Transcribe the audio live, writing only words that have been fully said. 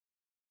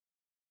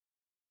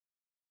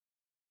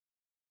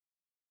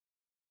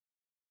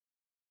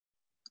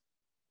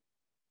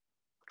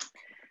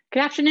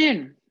Good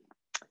afternoon.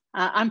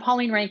 I'm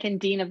Pauline Rankin,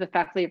 Dean of the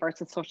Faculty of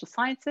Arts and Social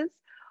Sciences.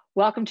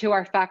 Welcome to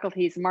our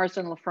faculty's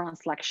Marston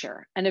LaFrance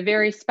Lecture, and a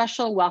very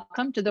special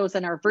welcome to those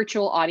in our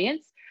virtual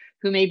audience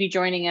who may be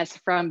joining us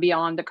from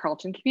beyond the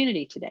Carleton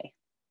community today.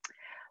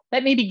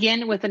 Let me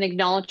begin with an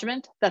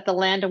acknowledgement that the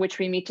land on which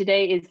we meet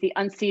today is the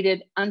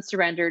unceded,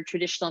 unsurrendered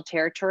traditional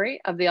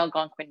territory of the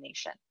Algonquin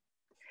Nation.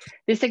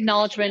 This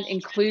acknowledgement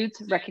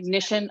includes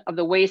recognition of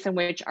the ways in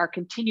which our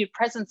continued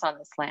presence on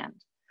this land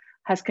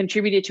has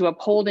contributed to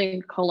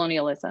upholding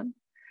colonialism,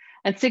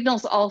 and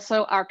signals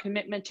also our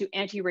commitment to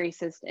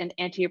anti-racist and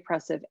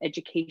anti-oppressive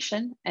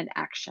education and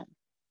action.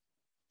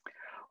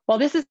 While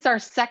this is our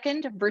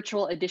second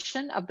virtual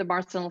edition of the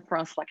Marston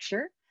LaFrance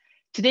Lecture,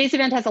 today's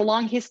event has a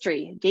long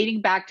history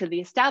dating back to the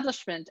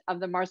establishment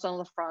of the Marston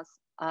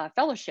LaFrance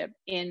Fellowship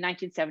in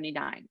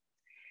 1979.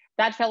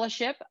 That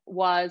fellowship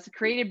was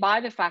created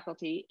by the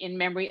faculty in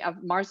memory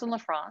of Marston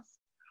LaFrance,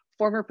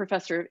 former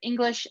professor of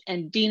English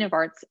and Dean of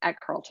Arts at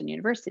Carleton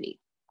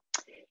University.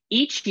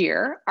 Each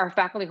year, our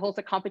faculty holds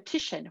a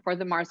competition for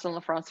the Marston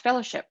LaFrance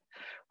Fellowship,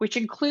 which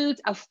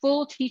includes a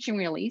full teaching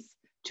release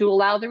to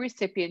allow the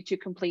recipient to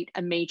complete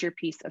a major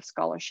piece of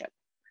scholarship.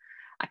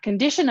 A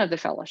condition of the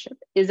fellowship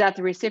is that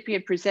the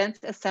recipient presents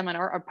a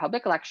seminar or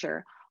public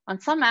lecture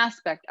on some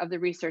aspect of the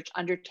research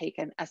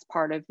undertaken as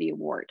part of the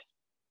award.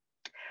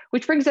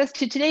 Which brings us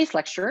to today's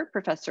lecturer,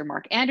 Professor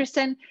Mark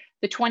Anderson,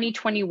 the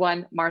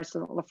 2021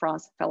 Marston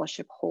LaFrance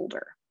Fellowship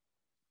holder.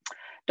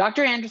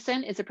 Dr.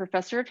 Anderson is a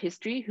professor of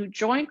history who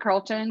joined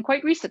Carleton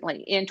quite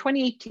recently in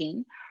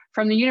 2018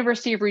 from the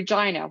University of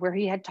Regina, where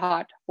he had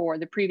taught for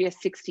the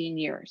previous 16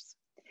 years.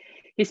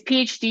 His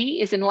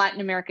PhD is in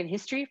Latin American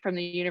history from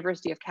the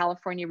University of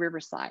California,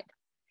 Riverside.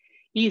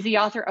 He is the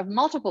author of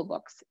multiple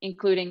books,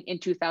 including in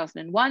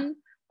 2001,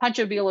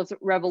 Pancho Villa's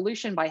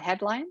Revolution by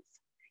Headlines,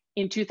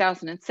 in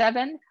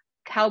 2007,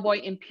 Cowboy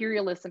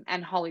Imperialism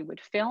and Hollywood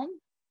Film,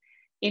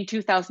 in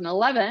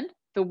 2011,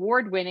 the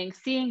award-winning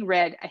Seeing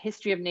Red, A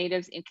History of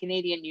Natives in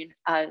Canadian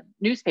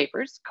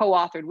Newspapers,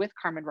 co-authored with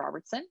Carmen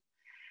Robertson,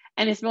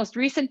 and his most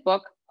recent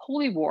book,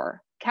 Holy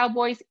War,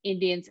 Cowboys,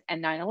 Indians,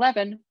 and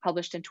 9/11,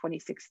 published in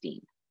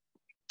 2016.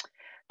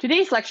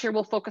 Today's lecture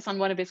will focus on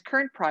one of his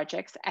current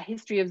projects, A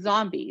History of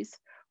Zombies,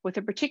 with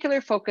a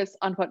particular focus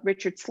on what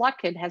Richard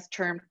Slotkin has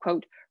termed,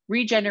 quote,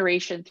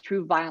 regeneration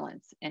through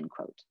violence, end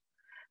quote.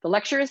 The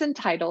lecture is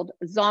entitled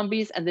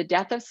Zombies and the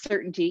Death of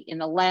Certainty in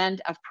the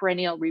Land of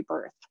Perennial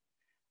Rebirth.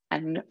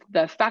 And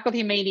the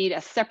faculty may need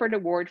a separate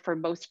award for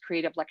most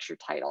creative lecture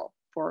title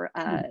for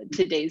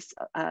today's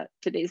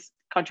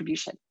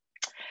contribution.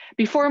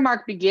 Before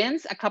Mark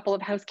begins, a couple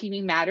of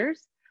housekeeping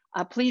matters.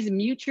 Please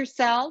mute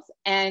yourselves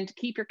and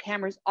keep your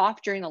cameras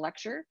off during the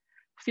lecture.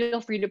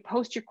 Feel free to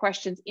post your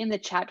questions in the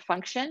chat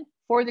function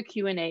for the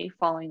Q&A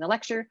following the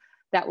lecture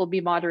that will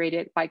be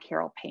moderated by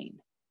Carol Payne.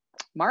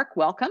 Mark,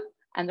 welcome,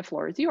 and the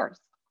floor is yours.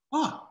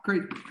 Oh,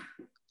 great.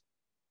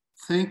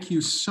 Thank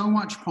you so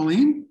much,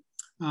 Pauline.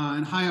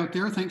 And hi out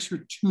there, thanks for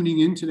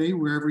tuning in today,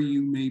 wherever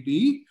you may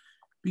be.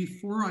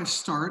 Before I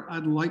start,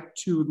 I'd like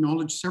to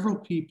acknowledge several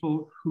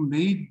people who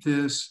made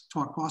this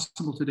talk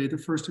possible today. The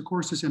first, of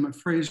course, is Emma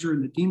Fraser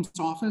in the Dean's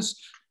office,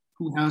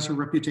 who has a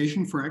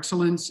reputation for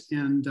excellence,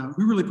 and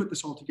we really put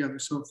this all together.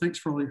 So thanks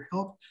for all your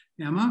help,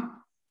 Emma.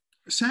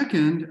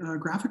 Second,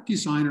 graphic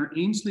designer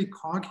Ainsley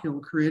Coghill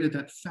created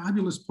that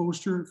fabulous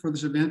poster for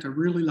this event. I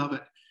really love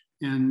it.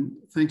 And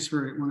I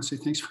want to say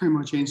thanks very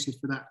much, Ainsley,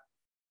 for that.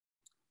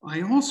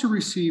 I also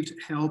received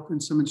help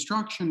and some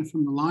instruction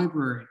from the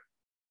library.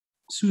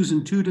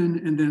 Susan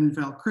Tudin and then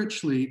Val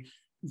Critchley.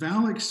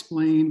 Val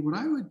explained what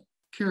I would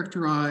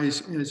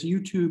characterize as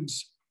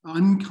YouTube's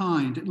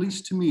unkind, at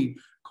least to me,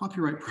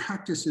 copyright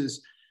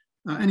practices.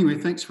 Anyway,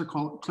 thanks for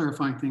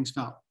clarifying things,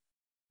 Val.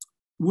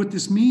 What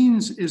this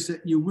means is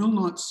that you will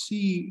not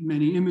see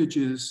many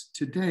images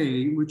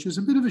today, which is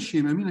a bit of a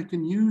shame. I mean, I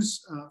can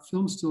use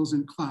film stills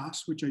in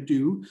class, which I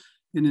do,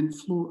 and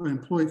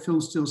employ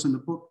film stills in the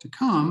book to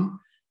come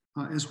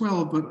as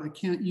well, but I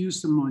can't use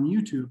them on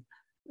YouTube.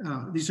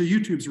 These are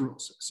YouTube's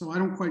rules, so I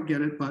don't quite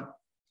get it, but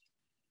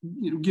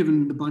you know,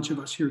 given the bunch of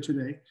us here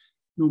today,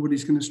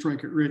 nobody's going to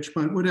strike it rich,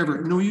 but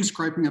whatever, no use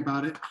griping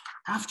about it.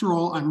 After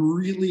all, I'm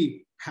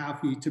really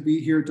happy to be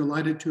here,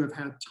 delighted to have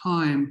had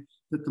time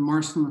that the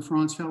Marston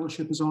LaFrance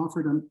Fellowship has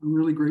offered. I'm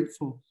really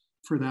grateful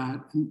for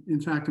that. And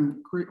in fact,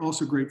 I'm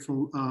also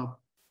grateful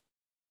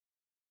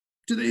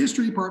to the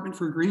history department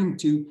for agreeing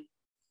to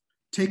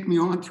take me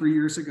on 3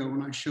 years ago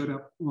when I showed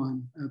up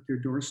at their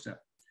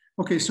doorstep.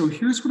 Okay, so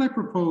here's what I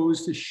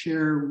propose to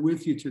share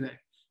with you today.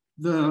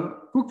 The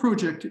book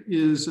project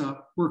is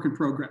a work in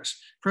progress.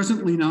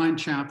 Presently 9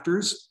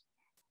 chapters,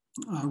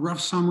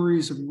 rough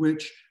summaries of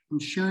which I'm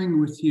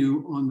sharing with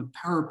you on the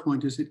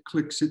PowerPoint as it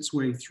clicks its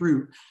way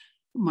through.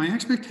 My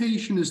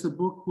expectation is the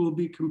book will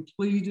be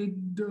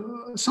completed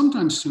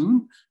sometime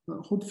soon,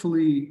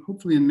 hopefully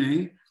in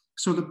May.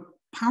 So the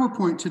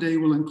PowerPoint today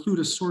will include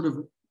a sort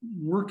of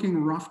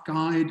working rough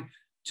guide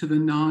to the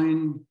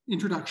 9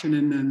 introduction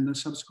and then the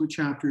subsequent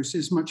chapters,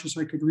 as much as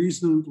I could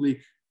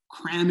reasonably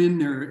cram in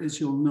there, as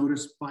you'll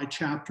notice, by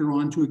chapter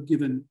onto a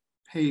given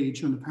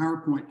page on the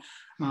PowerPoint,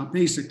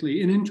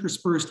 basically, and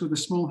interspersed with a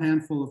small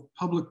handful of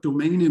public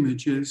domain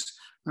images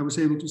I was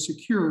able to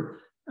secure,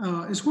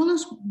 as well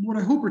as what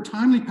I hope are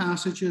timely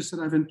passages that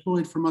I've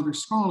employed from other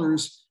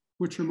scholars,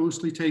 which are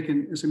mostly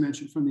taken, as I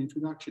mentioned, from the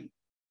introduction.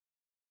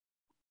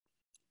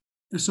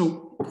 And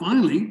so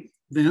finally,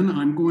 then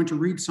I'm going to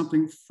read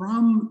something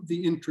from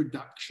the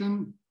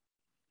introduction,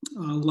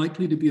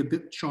 likely to be a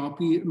bit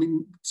choppy. I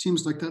mean, it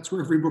seems like that's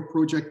where every book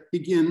project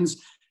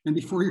begins. And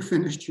before you're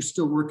finished, you're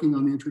still working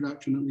on the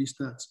introduction. At least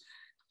that's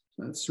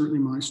certainly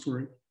my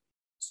story.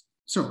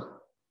 So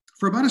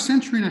for about a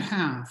century and a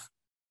half,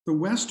 the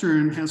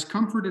Western has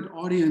comforted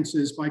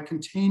audiences by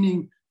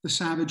containing the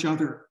savage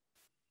other,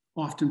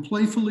 often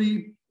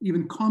playfully,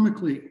 even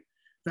comically.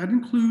 That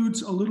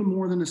includes a little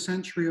more than a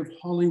century of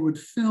Hollywood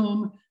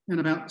film and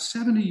about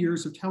 70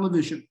 years of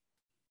television.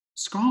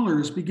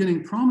 Scholars,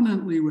 beginning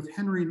prominently with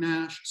Henry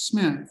Nash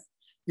Smith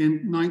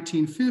in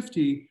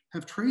 1950,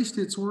 have traced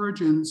its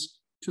origins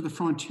to the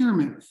frontier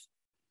myth,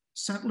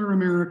 settler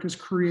America's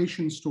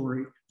creation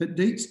story that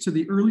dates to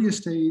the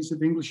earliest days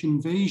of English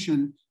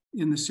invasion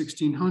in the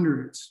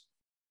 1600s.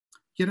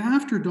 Yet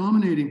after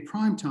dominating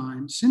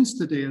primetime since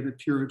the day of the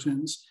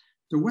Puritans,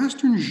 the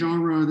Western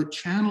genre that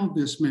channeled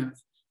this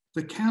myth,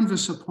 the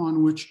canvas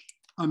upon which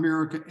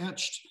America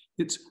etched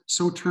its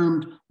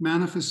so-termed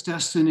manifest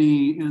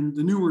destiny and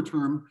the newer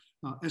term,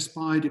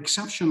 espied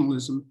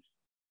exceptionalism,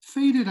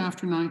 faded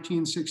after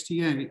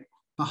 1968,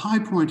 the high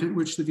point at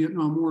which the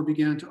Vietnam War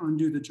began to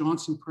undo the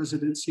Johnson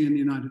presidency in the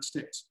United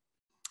States.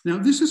 Now,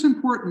 this is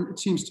important, it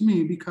seems to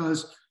me,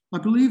 because I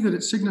believe that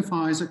it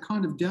signifies a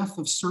kind of death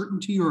of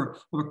certainty or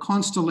of a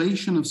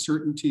constellation of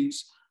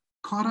certainties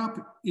caught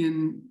up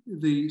in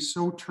the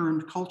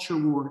so-termed culture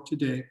war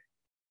today.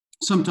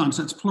 Sometimes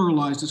that's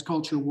pluralized as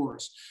culture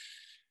wars.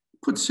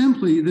 Put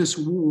simply, this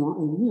war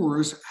or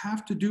wars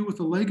have to do with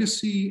the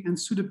legacy and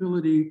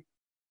suitability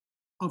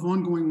of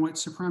ongoing white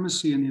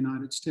supremacy in the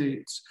United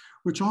States,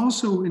 which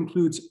also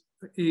includes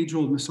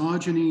age-old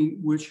misogyny,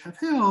 which have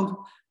held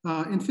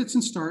in fits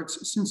and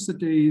starts since the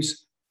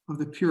days of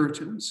the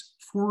Puritans,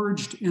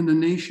 forged in the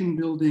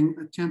nation-building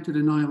attempted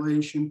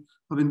annihilation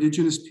of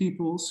indigenous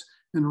peoples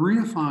and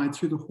reified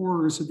through the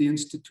horrors of the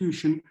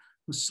institution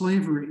of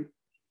slavery.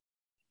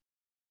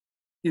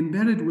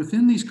 Embedded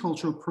within these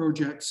cultural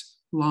projects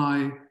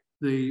lie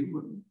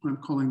what I'm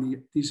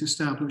calling these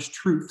established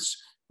truths,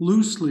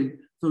 loosely,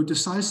 though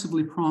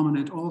decisively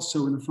prominent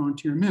also in the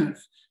frontier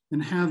myth,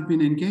 and have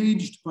been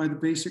engaged by the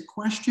basic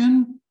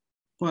question,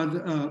 have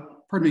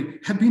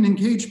been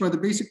engaged by the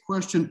basic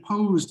question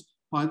posed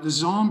by the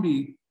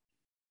zombie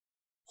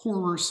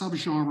horror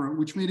subgenre,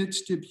 which made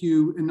its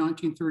debut in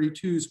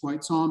 1932's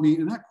White Zombie.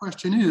 And that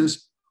question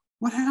is,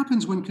 what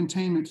happens when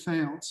containment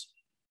fails?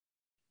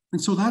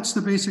 And so that's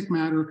the basic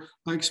matter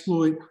I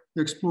explore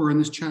in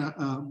this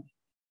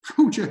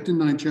project in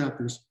 9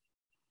 chapters.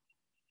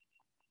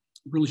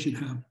 Really should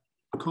have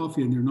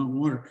coffee in there, not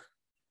water.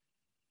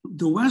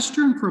 The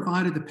Western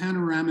provided the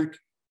panoramic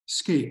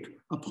scape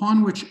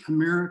upon which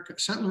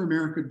settler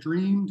America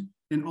dreamed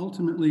and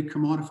ultimately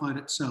commodified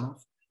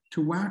itself.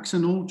 To wax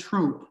an old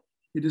trope,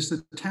 it is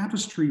the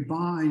tapestry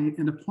by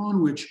and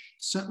upon which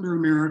settler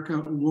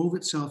America wove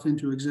itself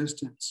into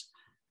existence.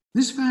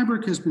 This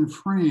fabric has been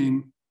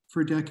fraying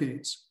for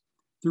decades.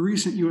 The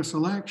recent US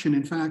election,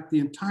 in fact, the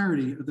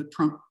entirety of the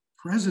Trump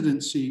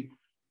presidency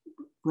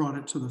brought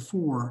it to the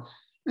fore.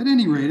 At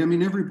any rate, I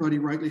mean, everybody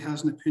rightly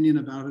has an opinion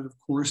about it, of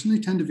course, and they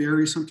tend to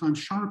vary sometimes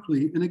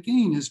sharply. And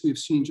again, as we've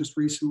seen just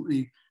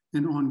recently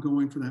and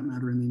ongoing for that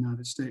matter in the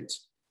United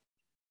States.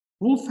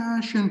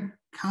 Old-fashioned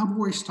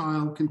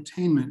cowboy-style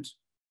containment,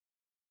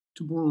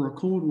 to borrow a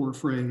Cold War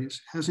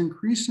phrase, has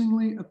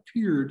increasingly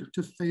appeared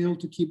to fail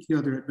to keep the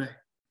other at bay.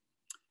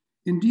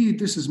 Indeed,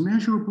 this is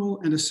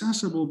measurable and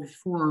accessible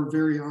before our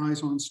very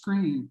eyes on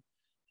screen.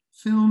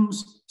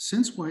 Films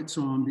since White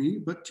Zombie,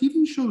 but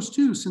TV shows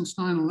too since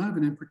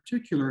 9/11 in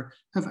particular,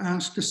 have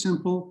asked a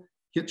simple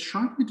yet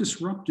sharply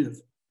disruptive,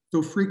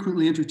 though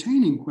frequently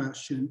entertaining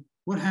question: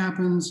 what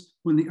happens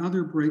when the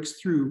other breaks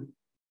through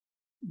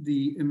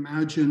the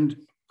imagined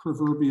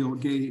proverbial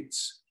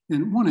gates?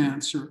 And one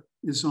answer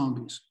is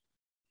zombies.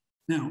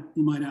 Now,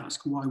 you might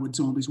ask, why would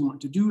zombies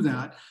want to do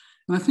that?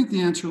 And I think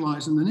the answer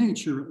lies in the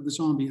nature of the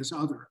zombie as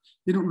other.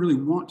 They don't really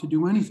want to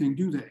do anything,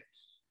 do they?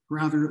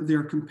 Rather,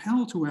 they're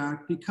compelled to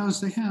act because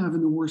they have,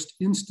 in the worst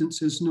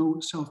instances, no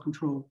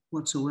self-control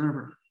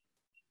whatsoever.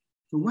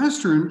 The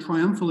Western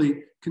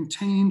triumphantly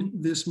contained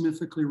this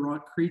mythically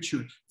wrought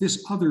creature,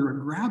 this other, a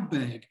grab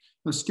bag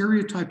of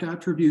stereotyped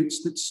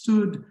attributes that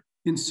stood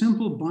in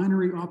simple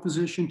binary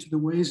opposition to the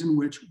ways in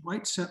which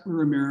white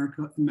settler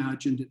America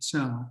imagined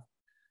itself.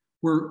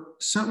 Where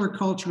settler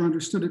culture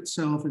understood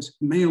itself as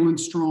male and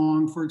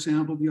strong, for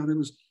example, the other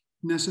was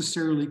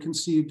necessarily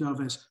conceived of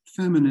as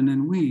feminine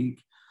and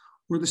weak.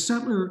 Where the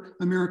settler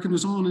American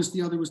was honest,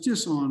 the other was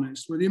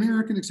dishonest. Where the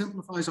American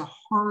exemplifies a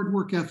hard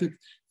work ethic,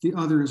 the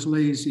other is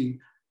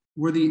lazy.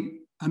 Where the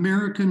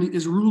American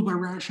is ruled by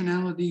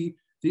rationality,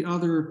 the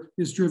other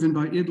is driven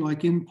by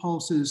id-like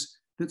impulses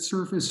that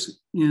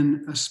surface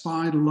in a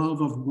spied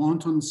love of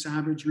wanton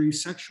savagery,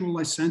 sexual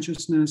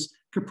licentiousness,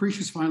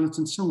 capricious violence,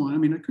 and so on. I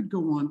mean, I could go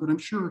on, but I'm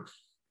sure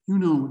you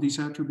know these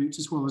attributes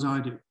as well as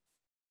I do.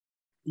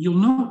 You'll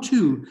note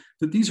too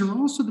that these are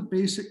also the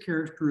basic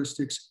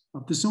characteristics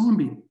of the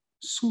zombie.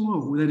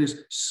 Slow, that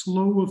is,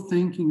 slow of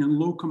thinking and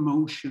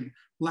locomotion,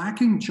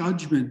 lacking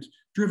judgment,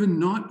 driven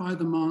not by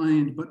the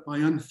mind, but by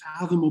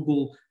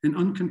unfathomable and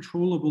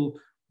uncontrollable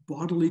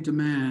bodily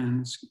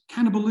demands,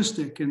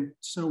 cannibalistic, and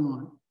so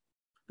on.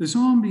 The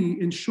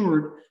zombie, in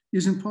short,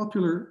 is in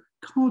popular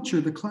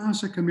culture the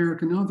classic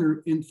American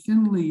other in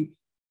thinly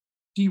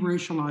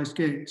deracialized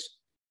guys.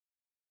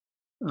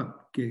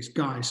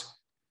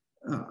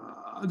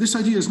 This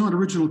idea is not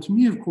original to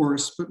me, of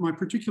course, but my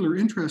particular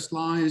interest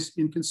lies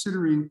in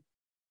considering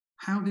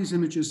how these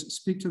images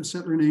speak to the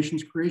settler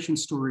nation's creation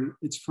story,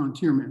 its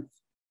frontier myth.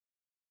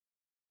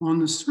 On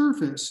the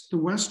surface, the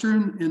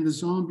Western and the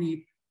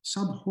zombie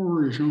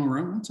sub-horror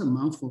genre, that's a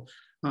mouthful,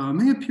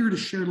 may appear to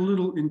share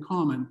little in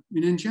common. I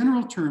mean, in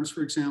general terms,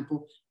 for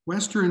example,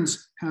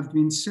 Westerns have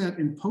been set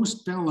in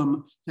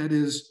post-bellum, that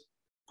is,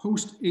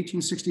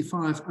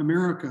 post-1865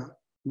 America,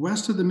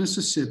 west of the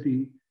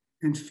Mississippi,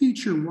 and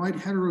feature white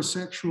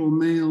heterosexual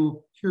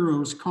male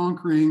heroes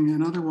conquering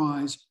and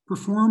otherwise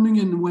performing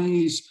in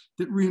ways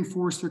that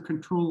reinforce their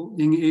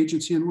controlling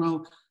agency and,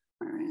 well,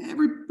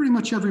 pretty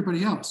much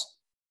everybody else.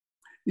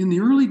 In the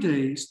early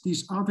days,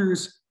 these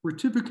others were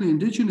typically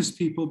indigenous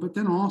people, but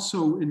then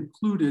also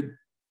included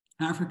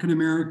African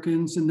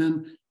Americans and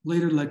then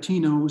later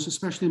Latinos,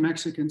 especially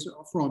Mexicans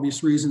for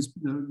obvious reasons,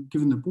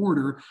 given the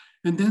border,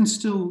 and then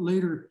still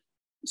later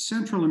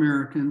Central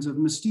Americans of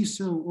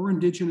mestizo or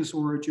indigenous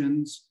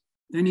origins,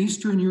 then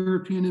Eastern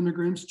European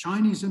immigrants,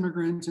 Chinese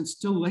immigrants, and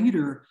still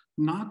later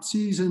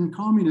Nazis and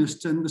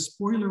communists. And the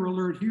spoiler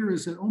alert here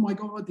is that, oh my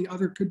God, the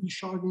other could be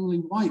shockingly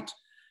white.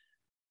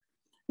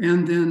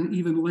 And then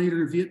even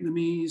later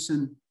Vietnamese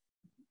and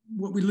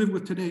what we live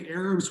with today,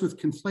 Arabs with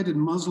conflated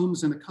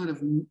Muslims and a kind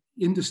of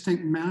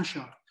indistinct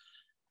mashup.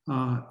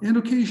 And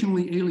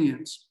occasionally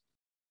aliens,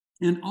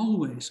 and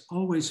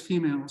always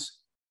females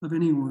of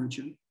any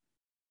origin.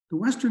 The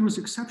Western was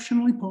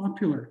exceptionally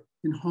popular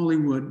in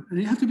Hollywood, and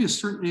you have to be a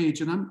certain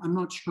age, and I'm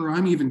not sure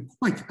I'm even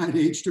quite that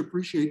age to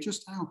appreciate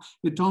just how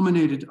it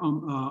dominated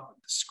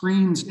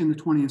screens in the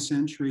 20th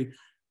century,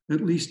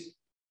 at least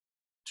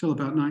till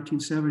about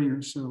 1970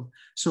 or so.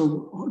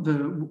 So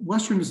the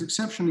Western was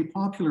exceptionally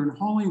popular in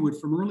Hollywood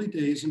from early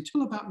days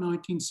until about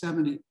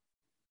 1970.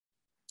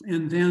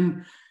 And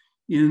then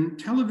in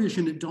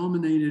television, it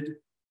dominated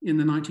in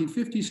the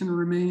 1950s and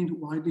remained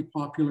widely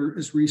popular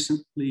as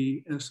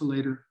recently as the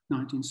later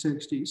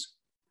 1960s.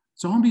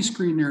 Zombie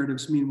screen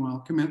narratives, meanwhile,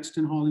 commenced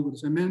in Hollywood,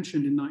 as I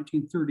mentioned, in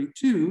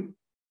 1932,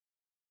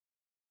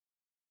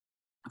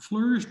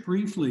 flourished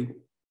briefly,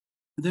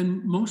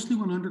 then mostly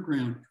went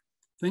underground.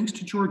 Thanks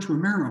to George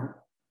Romero,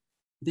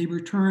 they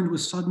returned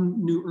with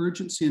sudden new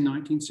urgency in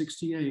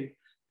 1968,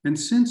 and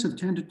since have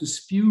tended to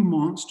spew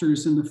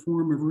monsters in the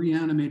form of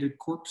reanimated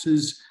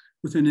corpses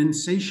with an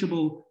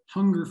insatiable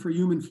hunger for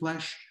human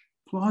flesh,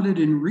 plotted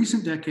in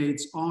recent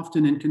decades,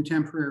 often in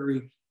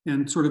contemporary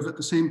and sort of at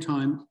the same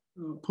time,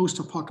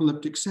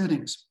 post-apocalyptic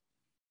settings.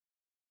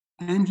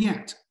 And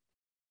yet,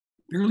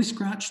 barely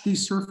scratched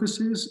these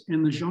surfaces,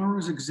 and the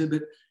genres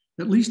exhibit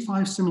at least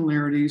 5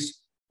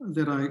 similarities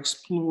that I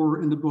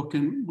explore in the book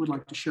and would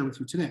like to share with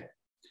you today.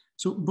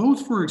 So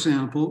both, for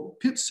example,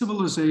 pit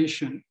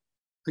civilization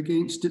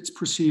against its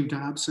perceived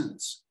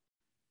absence.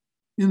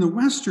 In the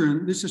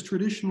Western, this has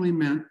traditionally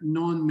meant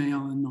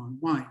non-male and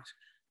non-white.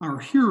 Our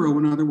hero,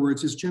 in other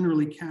words, is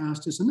generally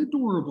cast as an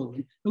adorable,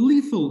 a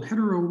lethal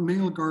hetero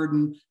male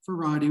garden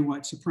variety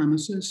white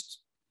supremacist.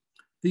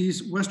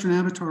 These Western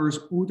avatars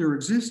owe their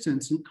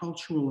existence and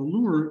cultural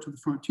allure to the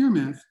frontier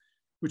myth,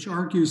 which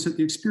argues that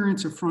the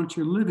experience of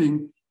frontier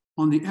living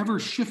on the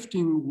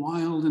ever-shifting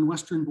wild and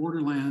Western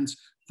borderlands,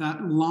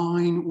 that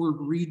line or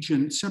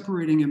region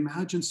separating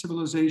imagined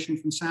civilization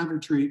from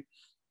savagery,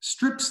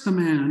 strips the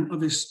man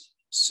of his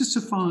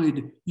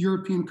sissified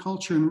European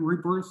culture and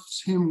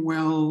rebirths him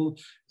well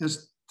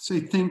as, say,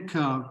 think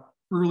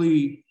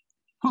early,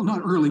 well,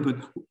 not early,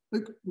 but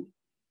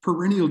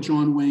perennial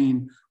John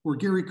Wayne or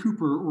Gary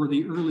Cooper or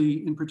the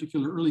early, in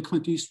particular, early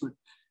Clint Eastwood.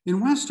 In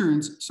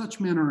Westerns, such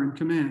men are in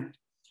command,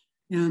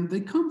 and they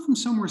come from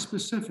somewhere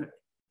specific,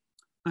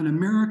 an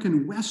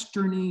American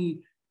Western-y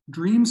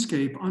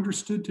dreamscape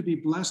understood to be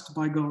blessed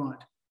by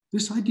God.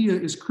 This idea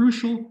is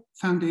crucial,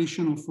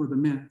 foundational for the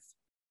myth.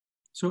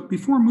 So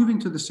before moving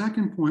to the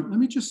second point, let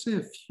me just say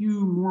a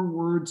few more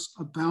words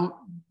about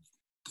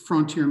the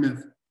frontier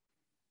myth.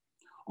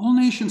 All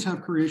nations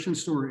have creation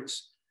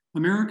stories.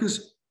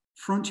 America's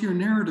frontier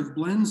narrative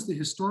blends the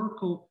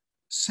historical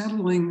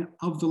settling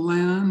of the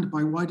land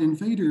by white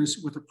invaders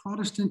with a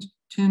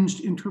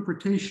Protestant-tinged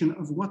interpretation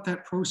of what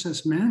that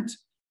process meant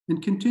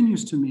and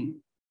continues to mean.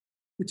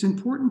 It's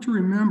important to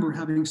remember,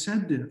 having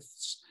said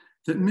this,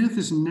 that myth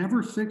is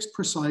never fixed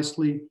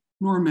precisely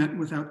nor met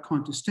without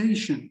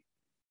contestation.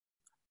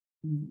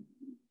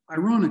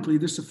 Ironically,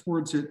 this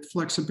affords it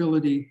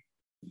flexibility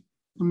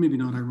well, maybe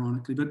not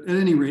ironically, but at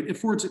any rate, it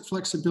affords it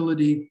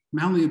flexibility,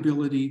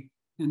 malleability,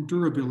 and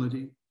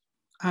durability.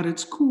 At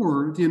its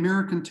core, the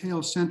American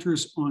tale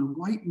centers on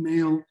white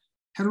male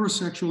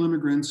heterosexual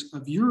immigrants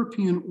of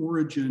European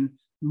origin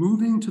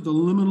moving to the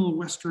liminal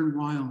Western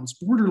wilds,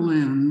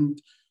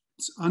 borderland,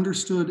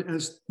 understood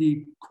as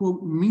the,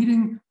 quote,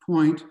 meeting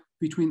point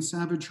between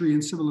savagery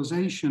and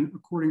civilization,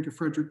 according to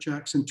Frederick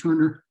Jackson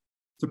Turner,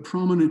 the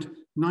prominent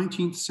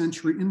 19th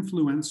century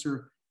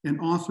influencer and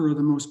author of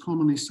the most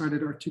commonly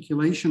cited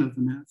articulation of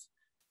the myth.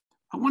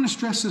 I want to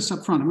stress this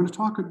up front. I'm going to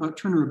talk about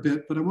Turner a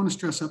bit, but I want to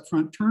stress up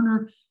front,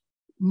 Turner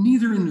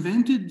neither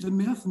invented the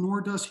myth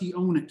nor does he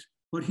own it,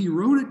 but he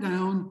wrote it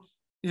down,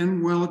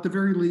 and well, at the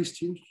very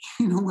least, you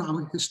know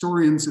how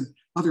historians and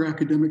other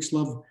academics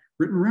love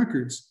written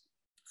records.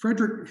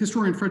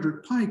 Historian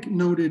Frederick Pike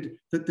noted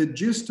that the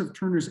gist of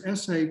Turner's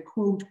essay,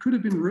 quote, could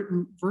have been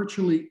written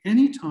virtually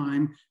any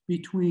time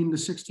between the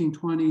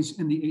 1620s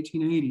and the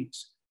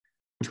 1880s.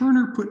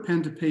 Turner put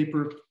pen to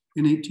paper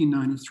in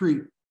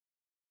 1893.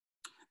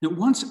 Now,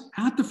 once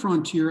at the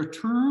frontier, a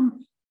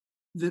term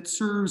that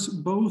serves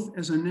both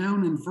as a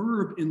noun and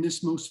verb in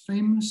this most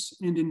famous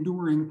and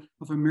enduring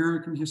of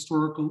American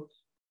historical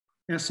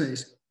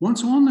essays.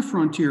 Once on the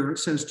frontier,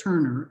 says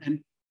Turner,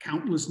 and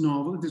countless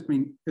novelists, I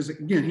mean,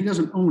 again, he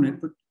doesn't own it,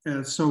 but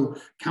so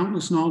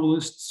countless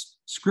novelists,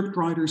 script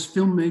writers,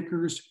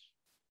 filmmakers,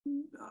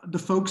 the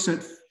folks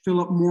at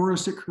Philip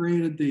Morris that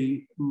created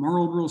the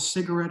Marlboro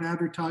cigarette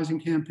advertising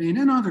campaign,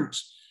 and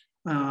others.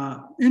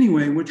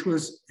 Anyway, which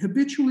was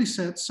habitually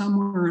set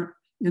somewhere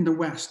in the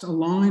West, a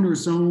line or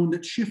zone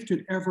that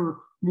shifted ever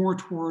more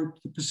toward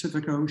the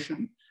Pacific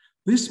Ocean.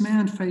 This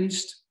man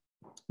faced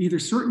either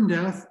certain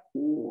death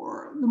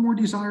or the more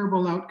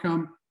desirable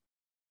outcome,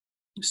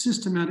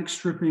 systematic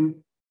stripping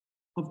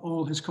of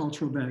all his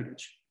cultural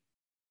baggage.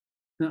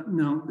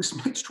 Now, this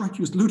might strike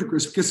you as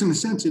ludicrous, because in a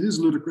sense it is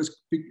ludicrous.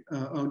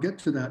 I'll get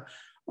to that.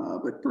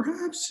 But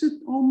perhaps it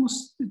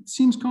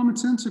seems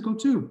commonsensical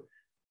too.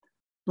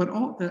 But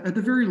at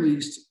the very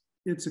least,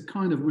 it's a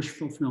kind of wish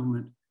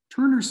fulfillment.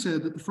 Turner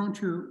said that the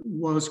frontier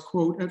was,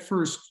 quote, at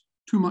first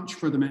too much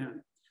for the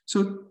man.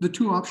 So the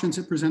two options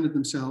that presented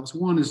themselves,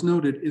 one is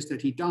noted, is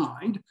that he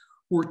died,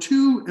 or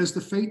two, as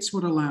the fates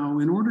would allow,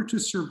 in order to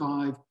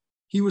survive,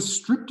 he was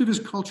stripped of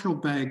his cultural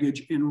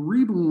baggage and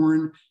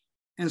reborn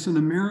as an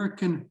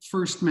American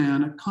first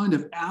man, a kind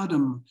of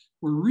Adam,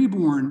 or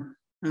reborn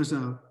as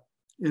a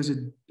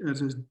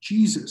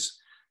Jesus.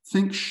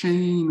 Think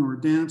Shane or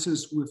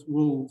Dances with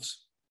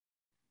Wolves.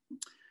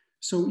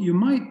 So you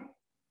might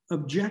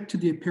object to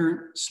the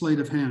apparent sleight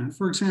of hand.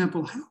 For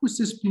example, how is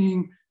this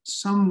being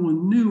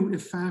someone new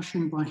if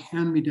fashioned by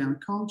hand-me-down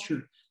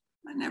culture?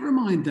 Never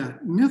mind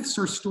that. Myths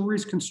are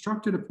stories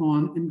constructed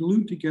upon and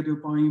glued together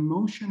by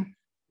emotion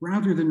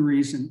rather than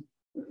reason,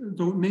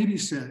 though it may be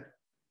said,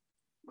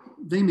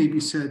 they may be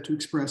said to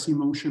express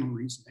emotional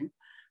reasoning.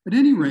 At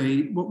any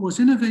rate, what was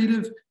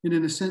innovative and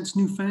in a sense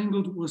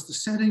newfangled was the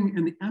setting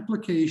and the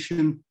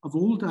application of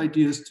old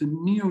ideas to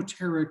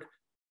neoteric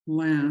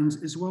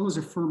lands, as well as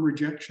a firm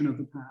rejection of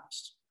the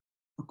past.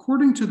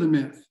 According to the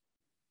myth,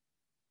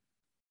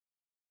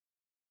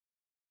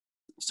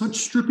 such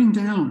stripping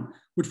down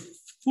would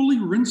fully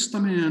rinse the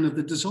man of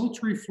the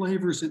desultory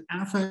flavors and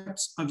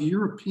affects of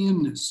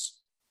Europeanness.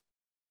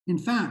 In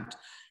fact,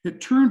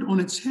 it turned on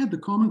its head the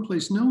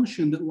commonplace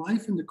notion that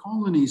life in the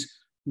colonies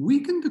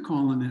weakened the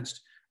colonist,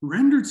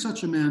 rendered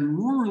such a man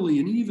morally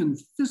and even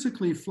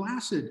physically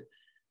flaccid.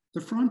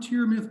 The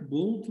frontier myth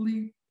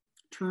boldly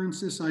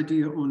turns this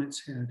idea on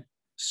its head.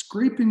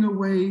 Scraping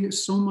away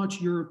so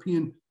much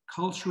European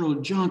cultural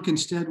junk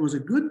instead was a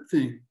good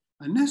thing,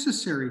 a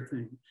necessary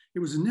thing. It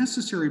was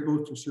necessary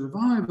both to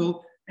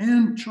survival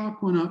and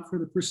chalk one up for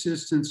the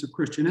persistence of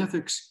Christian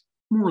ethics,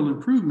 moral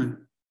improvement.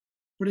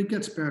 But it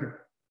gets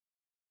better,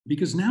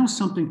 because now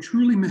something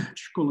truly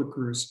magical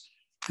occurs,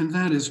 and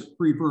that is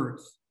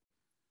rebirth.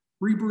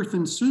 Rebirth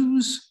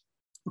ensues,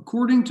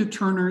 according to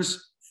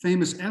Turner's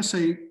famous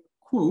essay,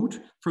 quote,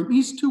 from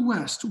east to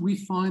west, we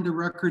find a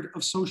record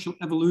of social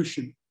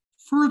evolution.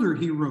 Further,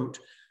 he wrote,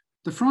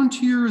 the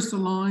frontier is the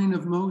line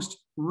of most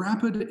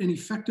rapid and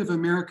effective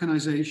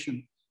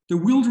Americanization. The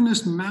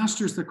wilderness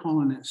masters the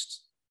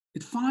colonist.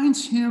 It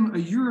finds him a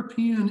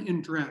European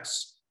in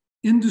dress,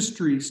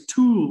 industries,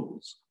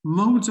 tools,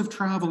 modes of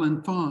travel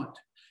and thought.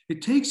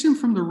 It takes him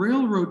from the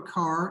railroad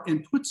car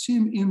and puts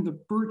him in the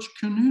birch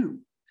canoe.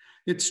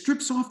 It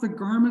strips off the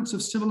garments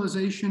of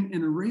civilization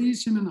and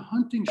arrays him in the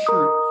hunting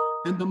shirt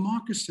and the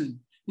moccasin.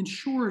 In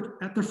short,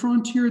 at the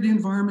frontier, the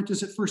environment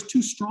is at first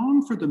too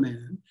strong for the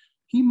man.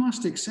 He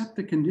must accept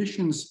the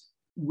conditions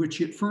which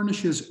it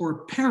furnishes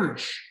or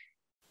perish.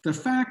 The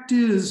fact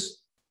is,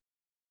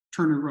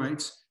 Turner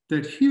writes,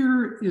 that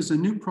here is a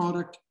new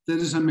product that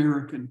is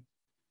American.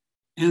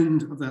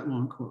 End of that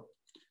long quote.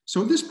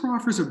 So this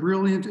proffers a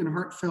brilliant and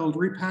heartfelt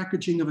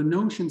repackaging of a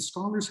notion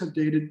scholars have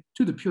dated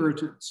to the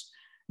Puritans.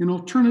 An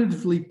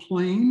alternatively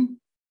plain,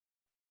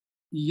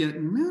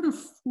 yet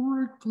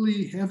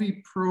metaphorically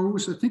heavy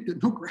prose, I think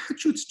that no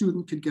graduate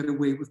student could get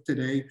away with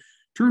today.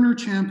 Turner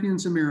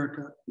champions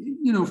America,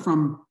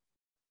 from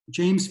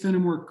James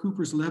Fenimore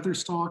Cooper's leather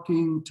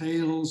stocking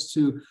tales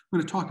to, I'm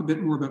going to talk a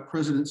bit more about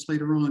presidents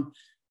later on,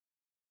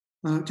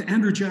 to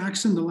Andrew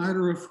Jackson, the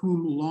latter of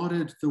whom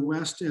lauded the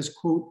West as,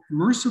 quote,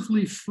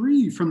 mercifully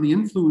free from the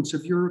influence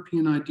of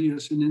European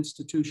ideas and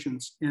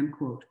institutions, end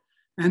quote.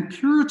 And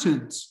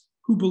Puritans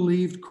who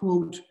believed,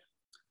 quote,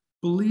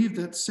 believed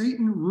that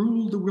Satan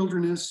ruled the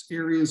wilderness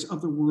areas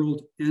of the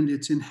world and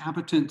its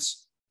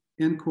inhabitants,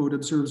 end quote,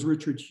 observes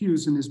Richard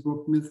Hughes in his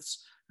book,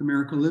 Myths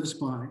America Lives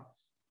By.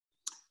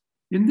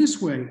 In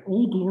this way,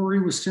 Old Glory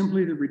was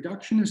simply the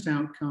reductionist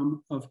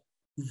outcome of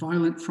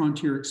violent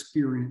frontier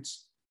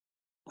experience.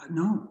 But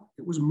no,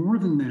 it was more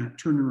than that,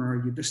 Turner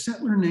argued. The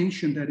settler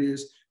nation, that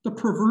is, the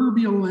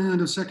proverbial land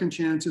of second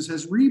chances,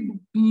 has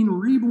been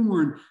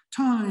reborn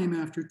time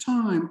after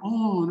time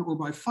on or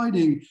by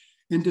fighting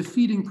and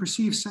defeating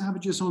perceived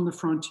savages on the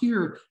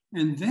frontier,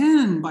 and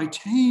then by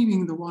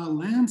taming the wild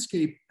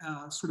landscape,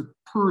 sort of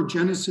per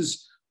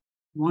Genesis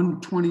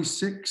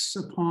 1:26,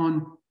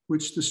 upon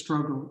which the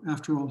struggle,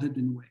 after all, had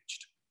been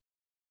waged.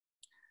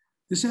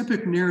 This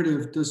epic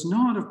narrative does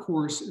not, of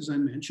course, as I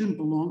mentioned,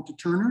 belong to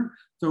Turner,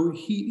 though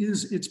he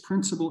is its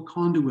principal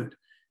conduit.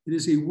 It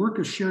is a work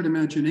of shared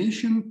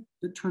imagination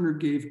that Turner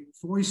gave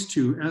voice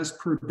to, as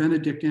per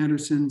Benedict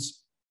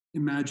Anderson's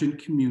imagined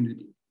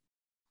community.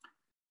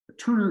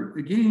 Turner,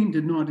 again,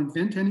 did not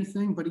invent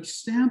anything, but he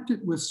stamped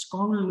it with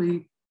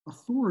scholarly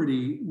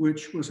authority,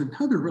 which was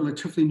another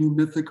relatively new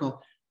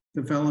mythical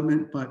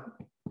development, but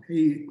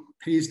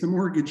pays the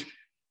mortgage.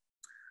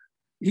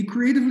 He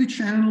creatively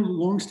channeled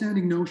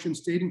longstanding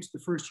notions dating to the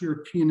first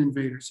European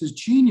invaders. His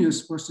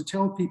genius was to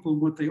tell people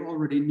what they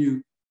already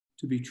knew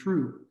to be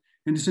true.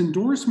 And his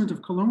endorsement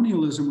of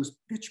colonialism was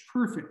pitch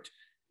perfect,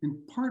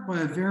 in part by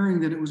averring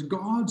that it was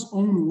God's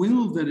own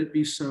will that it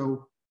be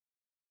so.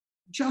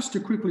 Just to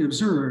quickly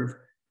observe,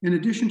 in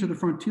addition to the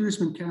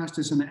frontiersman cast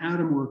as an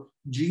Adam or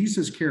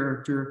Jesus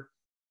character,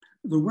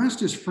 the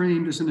West is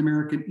framed as an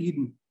American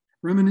Eden,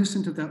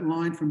 reminiscent of that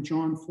line from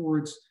John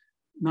Ford's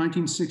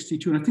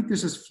 1962, and I think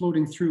this is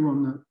floating through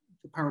on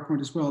the PowerPoint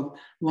as well,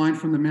 line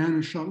from The Man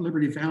Who Shot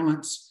Liberty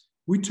Valance.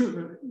 We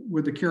took,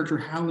 where the character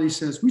Hallie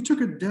says, we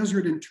took a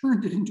desert and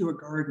turned it into a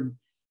garden.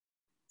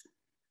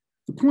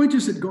 The point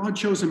is that God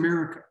chose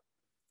America,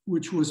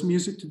 which was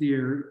music to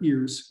the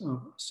ears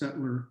of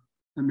settler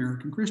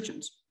American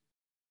Christians.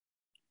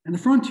 And the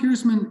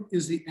frontiersman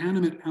is the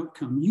animate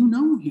outcome. You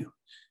know him.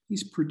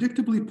 He's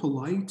predictably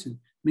polite and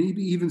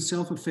maybe even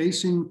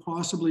self-effacing,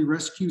 possibly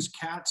rescues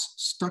cats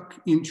stuck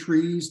in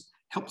trees,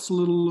 helps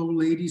little old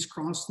ladies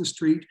cross the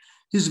street.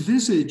 His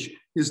visage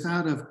is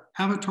that of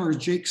Avatar's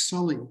Jake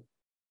Sully,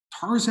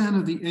 Tarzan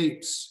of the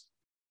Apes,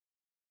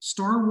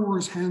 Star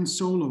Wars Han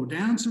Solo,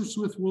 Dances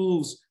with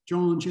Wolves,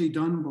 John J.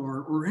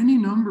 Dunbar, or any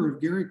number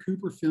of Gary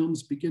Cooper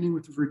films beginning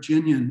with The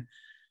Virginian.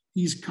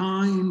 He's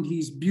kind,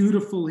 he's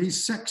beautiful,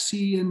 he's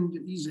sexy, and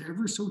he's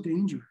ever so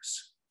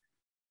dangerous.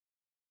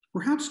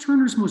 Perhaps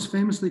Turner's most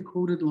famously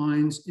quoted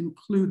lines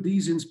include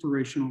these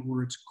inspirational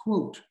words,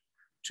 quote,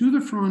 to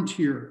the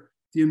frontier,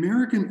 the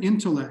American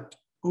intellect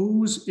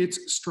owes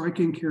its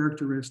striking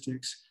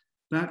characteristics,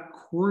 that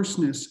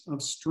coarseness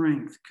of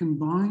strength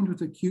combined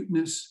with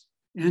acuteness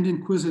and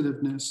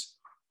inquisitiveness,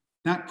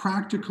 that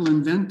practical,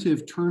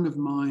 inventive turn of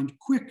mind,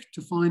 quick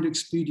to find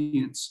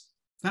expedients,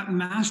 that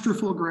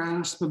masterful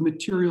grasp of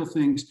material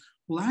things,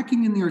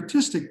 lacking in the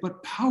artistic,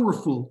 but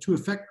powerful to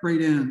effect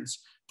great ends,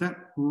 that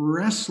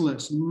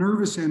restless,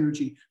 nervous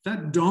energy,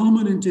 that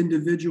dominant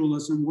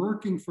individualism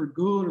working for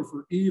good or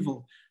for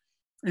evil,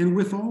 and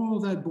with all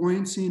that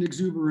buoyancy and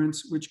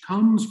exuberance which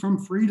comes from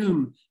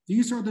freedom.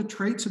 These are the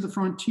traits of the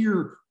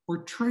frontier,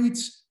 or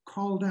traits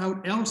called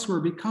out elsewhere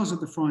because of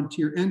the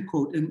frontier, end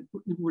quote. And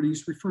what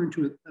he's referring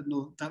to at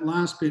that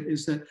last bit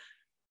is that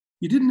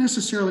you didn't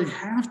necessarily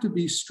have to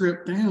be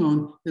stripped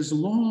down as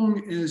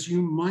long as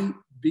you might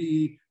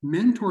be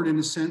mentored in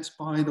a sense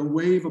by the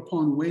wave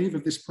upon wave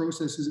of this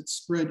process as it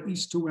spread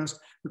east to west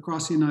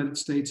across the United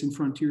States, and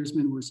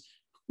frontiersmen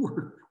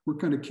were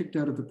kind of kicked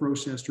out of the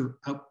process or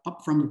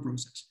up from the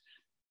process.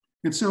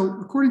 And so,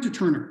 according to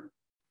Turner,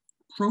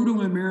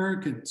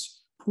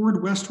 Proto-Americans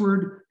poured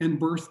westward and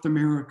birthed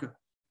America.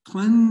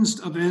 Cleansed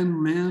of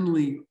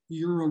unmanly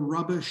Euro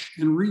rubbish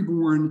and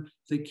reborn,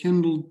 they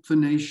kindled the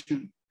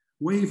nation,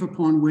 wave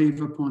upon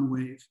wave upon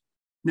wave.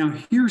 Now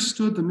here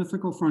stood the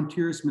mythical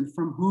frontiersman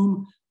from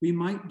whom we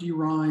might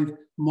derive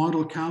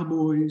model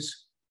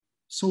cowboys,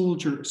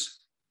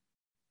 soldiers,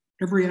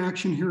 every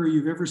action hero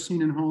you've ever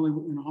seen in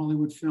a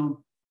Hollywood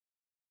film,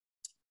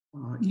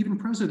 even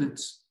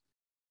presidents.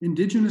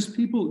 Indigenous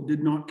people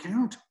did not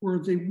count, or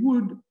they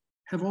would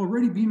have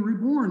already been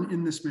reborn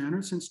in this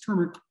manner, since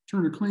Turner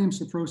claims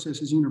the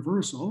process is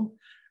universal.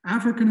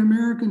 African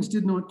Americans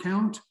did not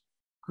count.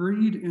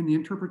 Greed and the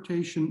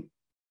interpretation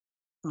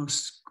of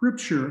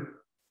scripture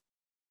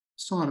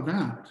saw to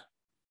that.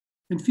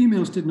 And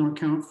females did not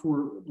count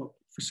for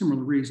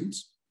similar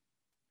reasons.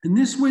 In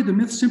this way, the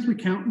myth simply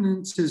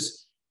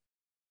countenances,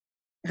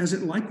 as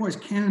it likewise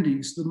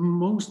candies, the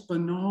most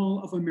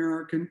banal of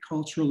American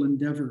cultural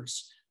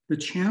endeavors, the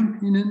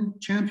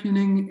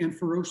championing and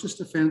ferocious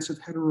defense of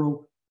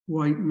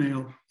white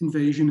male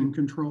invasion and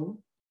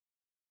control.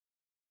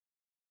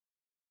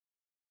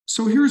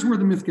 So here's where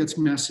the myth gets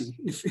messy,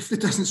 if it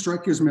doesn't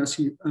strike you as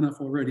messy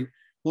enough already.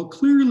 While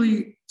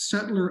clearly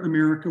settler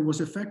America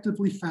was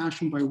effectively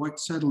fashioned by white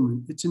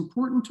settlement, it's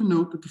important to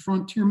note that the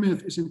frontier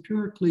myth is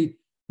empirically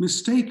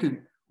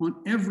mistaken on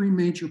every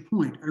major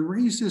point. I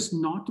raise this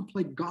not to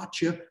play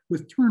gotcha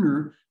with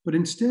Turner, but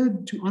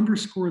instead to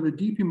underscore the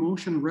deep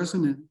emotional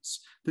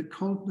resonance that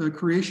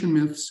creation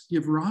myths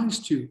give rise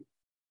to.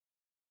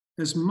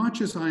 As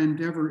much as I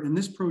endeavor in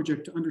this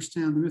project to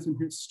understand the myth in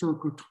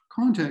historical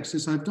context,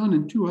 as I've done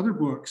in 2 other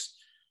books,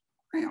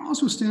 I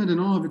also stand in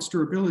awe of its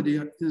durability.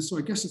 And so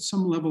I guess at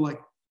some level, I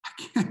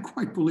can't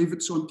quite believe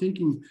it. So I'm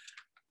taking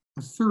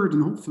a third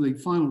and hopefully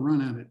final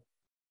run at it.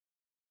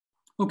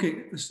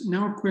 Okay,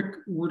 now a quick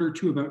word or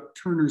 2 about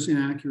Turner's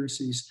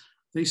inaccuracies.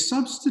 They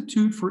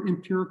substitute for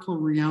empirical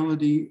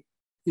reality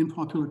in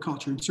popular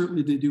culture, and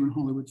certainly they do in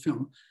Hollywood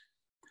film.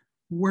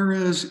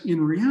 Whereas in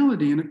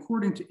reality, and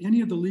according to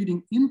any of the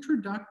leading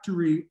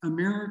introductory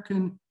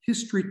American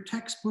history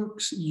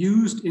textbooks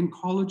used in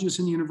colleges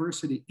and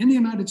university in the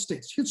United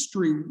States,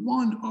 History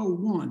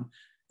 101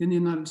 in the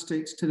United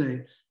States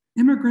today,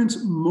 immigrants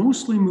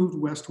mostly moved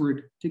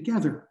westward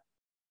together,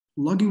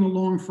 lugging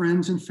along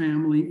friends and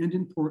family, and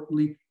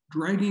importantly,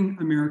 dragging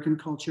American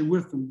culture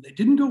with them. They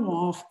didn't go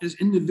off as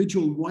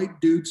individual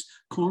white dudes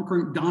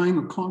dying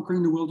or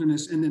conquering the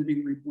wilderness and then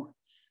being reborn.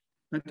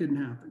 That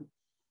didn't happen.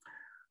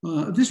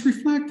 This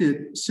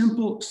reflected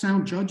simple,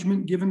 sound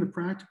judgment given the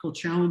practical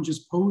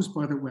challenges posed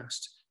by the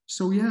West.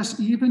 So yes,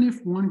 even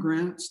if one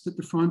grants that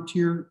the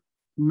frontier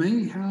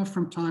may have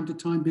from time to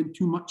time been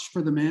too much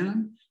for the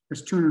man,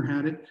 as Turner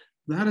had it,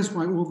 that is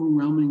why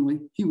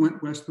overwhelmingly he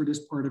went westward as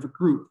part of a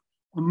group,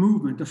 a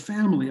movement, a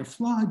family, a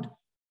flood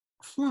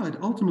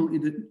ultimately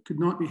that could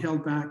not be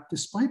held back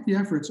despite the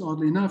efforts,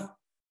 oddly enough,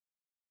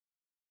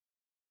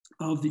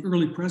 of the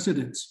early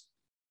presidents.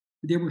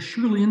 They were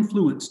surely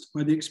influenced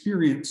by the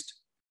experienced,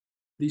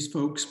 these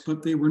folks,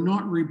 but they were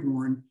not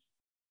reborn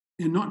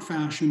and not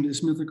fashioned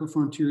as mythical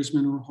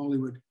frontiersmen or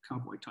Hollywood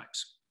cowboy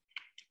types.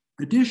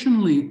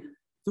 Additionally,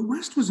 the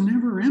West was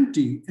never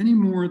empty any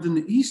more than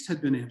the East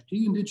had been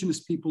empty.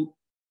 Indigenous people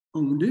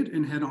owned it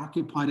and had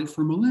occupied it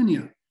for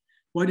millennia.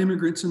 White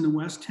immigrants in the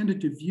West tended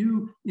to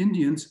view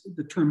Indians,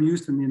 the term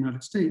used in the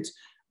United States,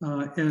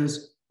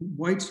 as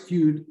whites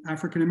viewed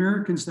African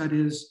Americans, that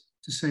is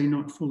to say,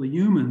 not fully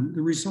human.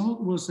 The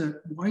result was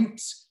that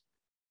whites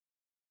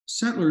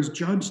settlers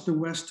judged the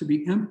West to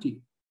be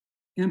empty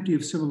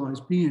of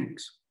civilized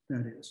beings,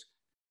 that is,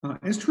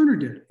 as Turner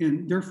did,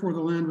 and therefore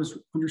the land was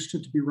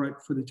understood to be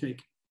ripe for the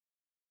taking.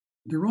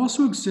 There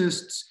also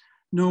exists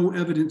no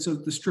evidence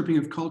of the stripping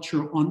of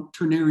culture on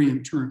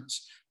Turnerian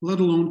terms, let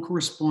alone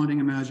corresponding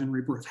imagined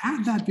rebirth.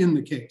 Had that been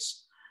the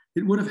case,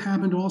 it would have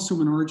happened also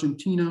in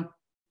Argentina,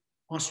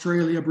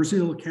 Australia,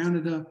 Brazil,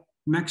 Canada,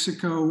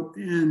 Mexico,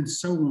 and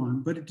so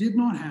on, but it did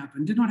not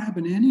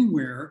happen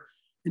anywhere.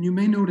 And you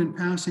may note in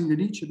passing that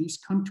each of these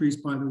countries,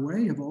 by the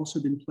way, have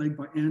also been plagued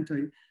by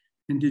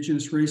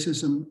anti-Indigenous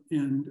racism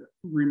and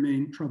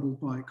remain troubled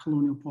by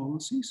colonial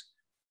policies.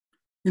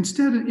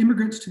 Instead,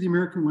 immigrants to the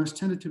American West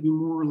tended to be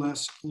more or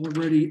less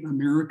already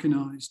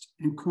Americanized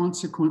and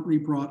consequently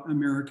brought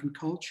American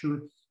culture,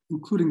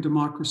 including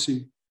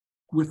democracy,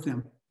 with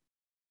them.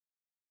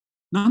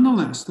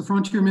 Nonetheless, the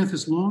frontier myth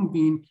has long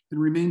been and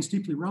remains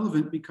deeply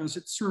relevant because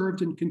it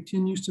served and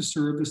continues to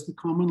serve as the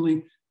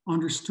commonly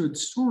understood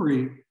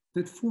story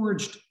that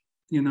forged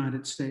the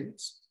United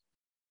States.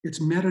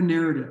 Its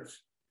meta-narrative,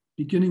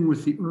 beginning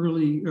with the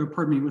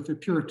with the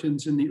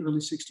Puritans in the early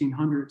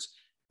 1600s,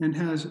 and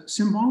has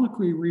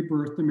symbolically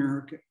rebirthed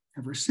America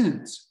ever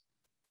since.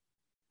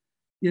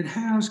 It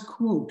has,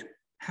 quote,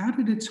 had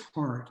at its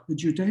heart the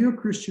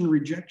Judeo-Christian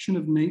rejection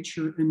of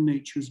nature and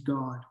nature's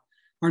God.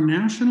 Our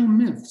national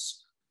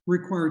myths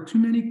require too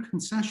many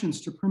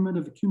concessions to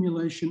primitive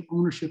accumulation,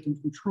 ownership,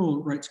 and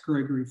control, writes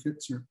Gregory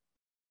Fitzer.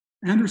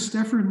 Andrew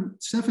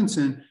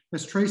Stephenson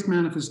has traced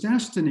Manifest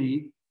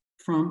Destiny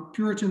from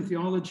Puritan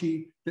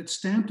theology that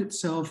stamped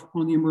itself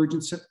on the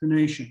emergence of the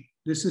nation.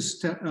 This is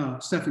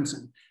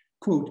Stephenson.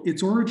 Quote,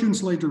 its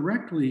origins lay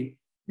directly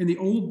in the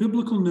old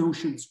biblical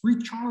notions,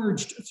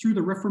 recharged through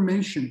the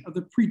Reformation of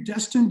the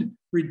predestined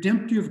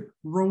redemptive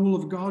role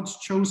of God's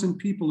chosen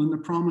people in the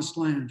promised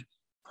land,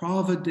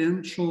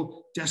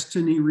 providential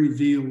destiny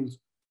revealed.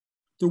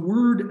 The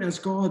word as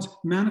God's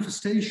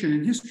manifestation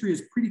in history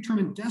as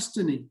predetermined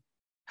destiny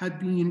had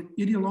been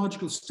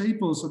ideological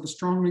staples of the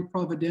strongly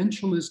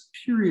providentialist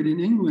period in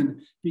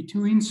England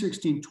between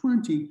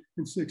 1620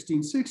 and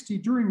 1660,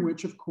 during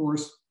which, of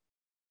course,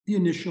 the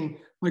initial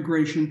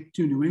migration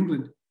to New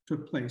England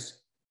took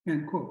place,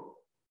 end quote.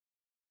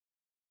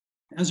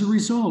 As a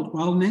result,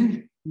 while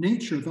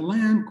nature, the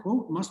land,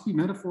 quote, must be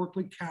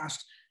metaphorically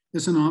cast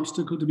as an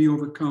obstacle to be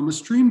overcome, a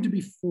stream to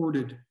be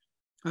forded,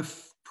 a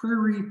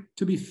prairie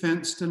to be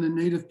fenced, and a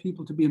native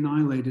people to be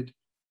annihilated.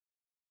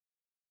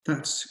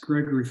 That's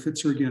Gregory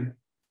Fitzer again.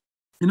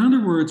 In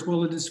other words,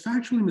 while it is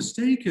factually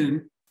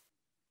mistaken,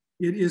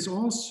 it is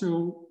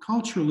also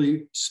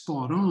culturally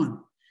spot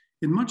on.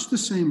 In much the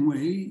same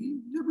way,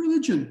 the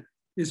religion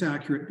is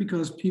accurate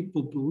because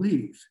people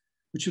believe,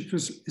 which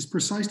is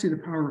precisely the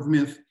power of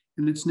myth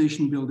and its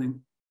nation-building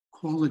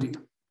quality.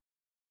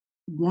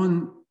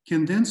 One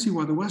can then see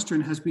why the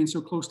Western has been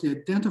so closely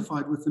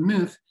identified with the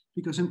myth,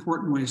 because in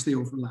important ways they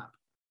overlap.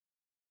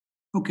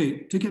 Okay,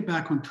 to get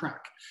back on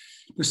track,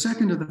 the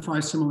second of the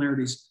 5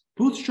 similarities,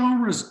 both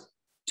genres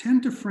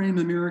tend to frame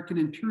American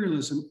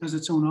imperialism as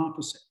its own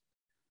opposite.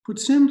 Put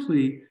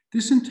simply,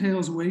 this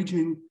entails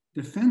waging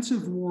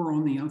defensive war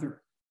on the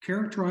other,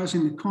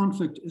 characterizing the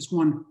conflict as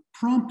one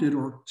prompted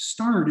or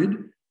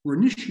started or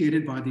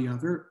initiated by the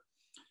other.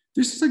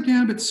 This is a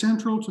gambit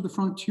central to the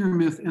frontier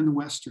myth and the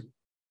Western.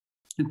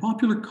 In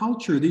popular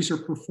culture, these are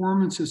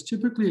performances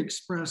typically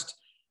expressed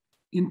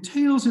in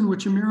tales in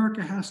which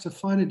America has to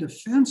fight a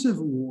defensive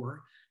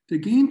war to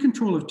gain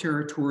control of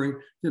territory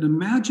that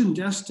imagined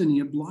destiny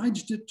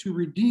obliged it to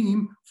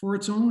redeem for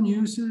its own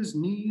uses,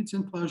 needs,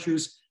 and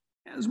pleasures,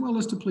 as well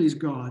as to please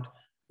God,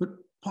 but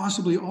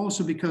possibly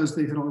also because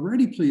they had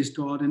already pleased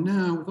God, and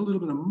now, with a little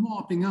bit of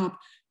mopping up,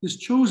 his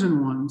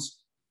chosen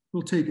ones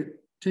will take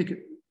it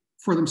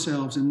for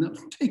themselves and they'll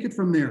take it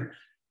from there,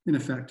 in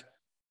effect.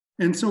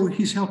 And so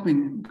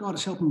God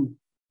is helping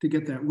to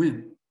get that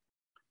win.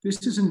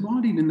 This is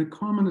embodied in the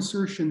common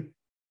assertion,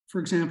 for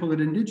example,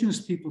 that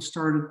indigenous people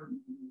started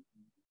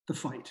the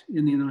fight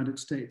in the United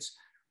States,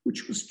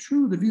 which was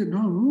true of the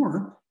Vietnam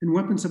War and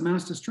weapons of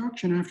mass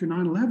destruction after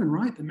 9/11,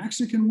 right? The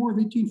Mexican War of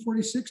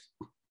 1846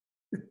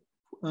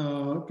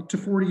 to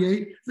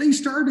 48, they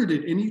started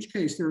it. In each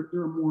case, there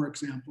are more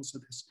examples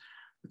of this.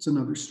 It's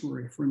another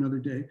story for another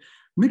day.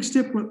 Mixed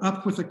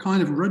up with a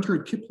kind of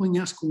Rudyard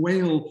Kipling-esque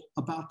wail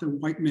about the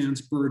white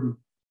man's burden.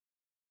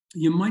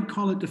 You might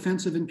call it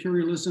defensive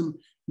imperialism,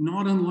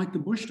 not unlike the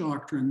Bush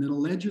Doctrine that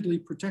allegedly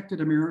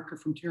protected America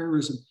from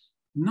terrorism.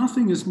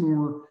 Nothing is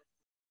more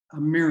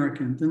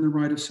American than the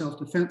right of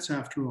self-defense,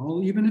 after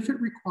all, even if it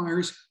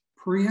requires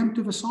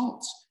preemptive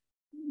assaults.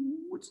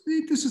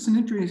 This is an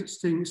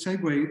interesting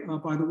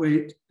segue, by the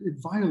way. It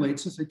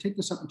violates, as I take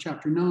this up in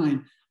chapter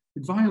 9,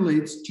 it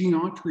violates Gene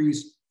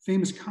Autry's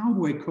famous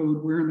cowboy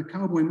code, wherein the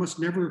cowboy must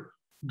never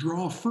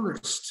draw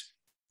first.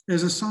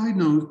 As a side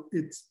note,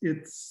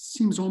 it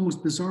seems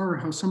almost bizarre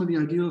how some of the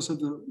ideals of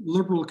the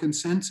liberal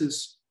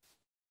consensus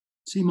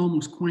seem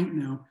almost quaint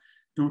now,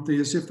 don't they?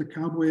 As if the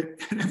cowboy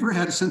had ever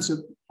had a sense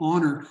of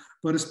honor,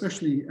 but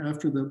especially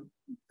after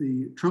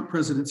the Trump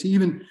presidency.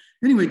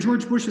 Anyway,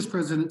 George Bush's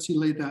presidency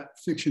laid that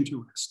fiction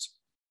to rest.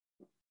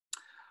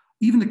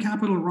 Even the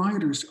Capitol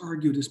rioters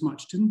argued as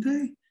much, didn't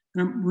they?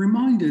 And I'm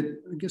reminded,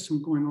 I guess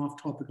I'm going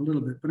off topic a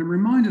little bit, but I'm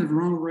reminded of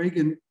Ronald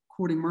Reagan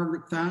quoting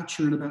Margaret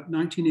Thatcher in about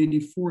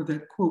 1984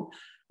 that, quote,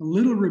 "A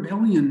little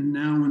rebellion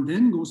now and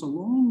then goes a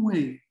long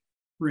way,"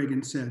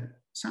 Reagan said.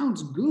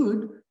 Sounds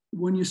good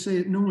when you say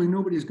it knowing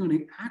nobody's going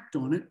to act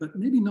on it, but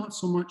maybe not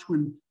so much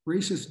when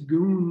racist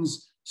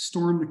goons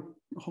storm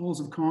the halls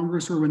of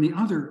Congress, or when the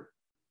other,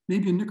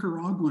 maybe a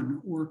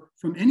Nicaraguan or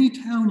from any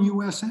town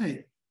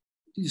USA,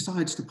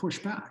 decides to push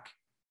back.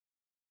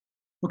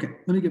 Okay,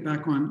 let me get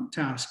back on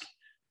task.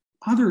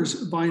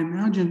 Others, by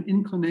imagined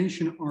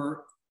inclination,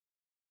 are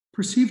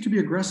perceived to be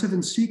aggressive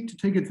and seek to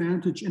take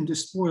advantage and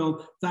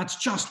despoil.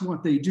 That's just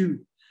what they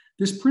do.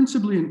 This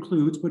principally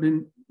includes, but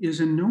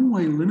is in no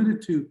way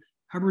limited to,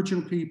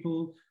 Aboriginal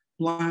people,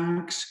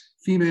 Blacks,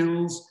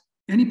 females,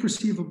 any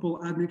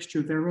perceivable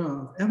admixture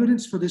thereof.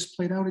 Evidence for this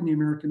played out in the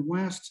American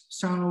West,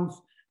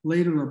 South,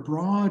 later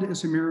abroad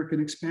as American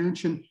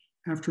expansion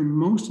after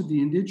most of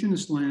the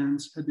indigenous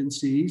lands had been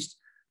seized,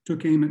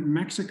 took aim at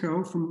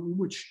Mexico, from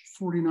which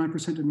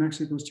 49% of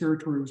Mexico's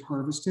territory was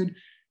harvested,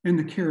 and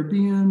the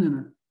Caribbean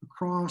and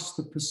across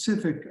the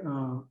Pacific.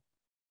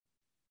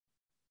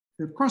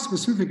 Across the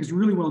Pacific is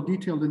really well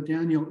detailed in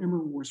Daniel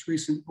Immerwar's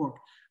recent book,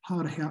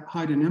 How to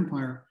Hide an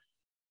Empire.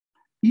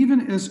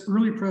 Even as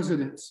early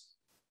presidents,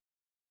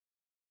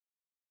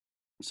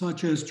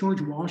 such as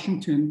George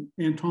Washington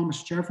and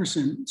Thomas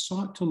Jefferson,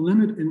 sought to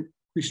limit and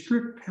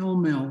restrict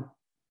pell-mell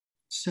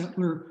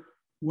settler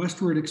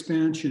westward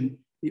expansion,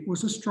 it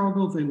was a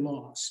struggle they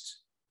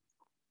lost.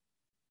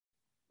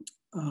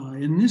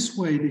 In this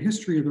way, the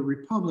history of the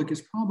Republic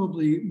is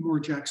probably more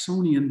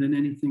Jacksonian than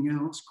anything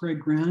else. Craig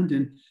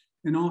Grandin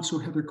and also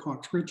Heather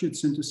Cox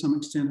Richardson, to some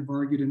extent, have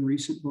argued in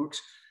recent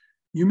books.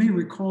 You may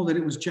recall that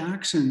it was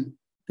Jackson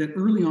that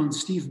early on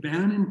Steve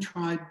Bannon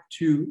tried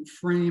to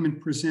frame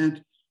and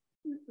present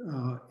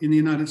in the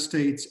United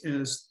States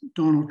as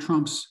Donald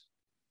Trump's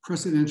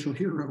presidential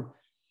hero.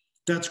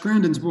 That's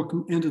Grandin's book,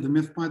 End of the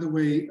Myth, by the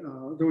way,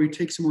 though he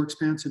takes a more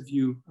expansive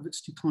view of its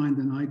decline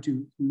than I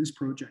do in this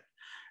project.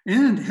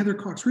 And Heather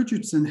Cox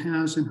Richardson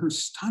has, in her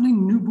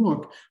stunning new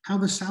book, How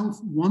the South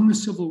Won the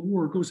Civil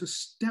War, goes a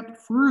step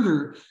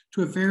further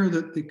to aver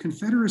that the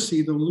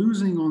Confederacy, though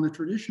losing on the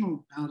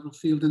traditional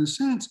battlefield in a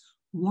sense,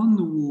 won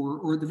the war,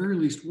 or at the very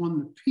least won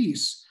the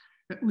peace,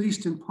 at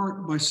least in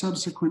part by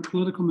subsequent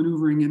political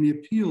maneuvering and the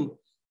appeal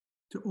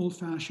to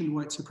old-fashioned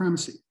white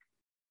supremacy.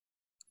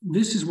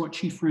 This is what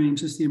she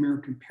frames as the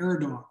American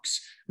paradox,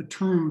 a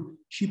term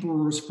she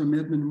borrows from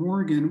Edmund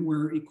Morgan,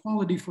 where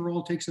equality for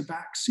all takes a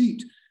back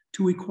seat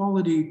to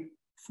equality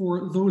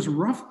for those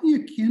roughly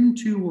akin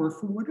to, or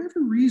for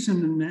whatever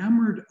reason,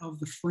 enamored of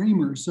the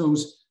framers,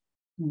 those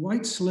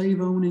white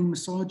slave-owning,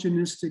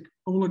 misogynistic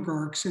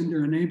oligarchs and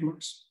their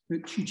enablers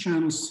that she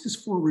channels this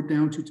forward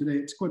down to today.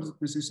 It's quite,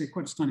 as I say,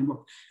 quite a stunning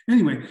book.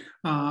 Anyway,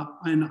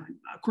 and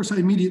of course I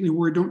immediately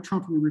worry, don't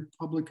Trump and the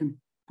Republican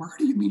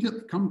Party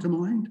immediately come to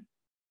mind?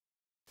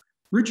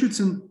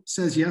 Richardson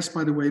says yes,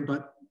 by the way,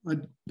 but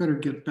I'd better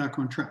get back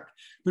on track.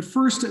 But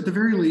first, at the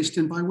very least,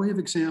 and by way of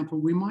example,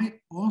 we might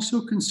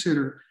also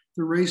consider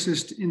the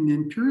racist and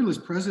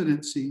imperialist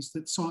presidencies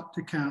that sought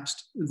to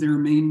cast their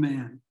main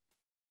man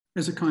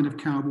as a kind of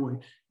cowboy,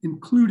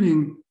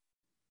 including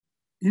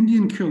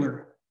Indian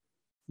Killer,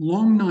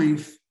 Long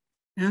Knife,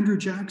 Andrew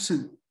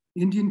Jackson,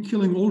 Indian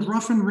Killing, Old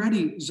Rough and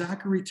Ready,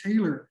 Zachary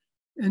Taylor.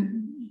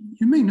 And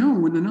you may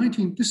know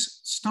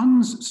this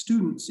stuns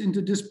students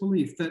into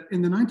disbelief that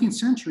in the 19th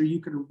century, you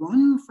could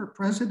run for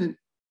president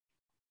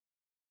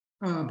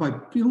by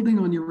building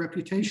on your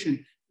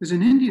reputation as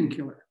an Indian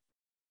killer,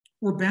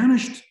 or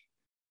banished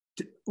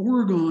to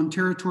Oregon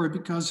territory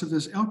because of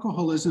his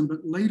alcoholism, but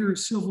later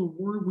Civil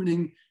War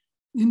winning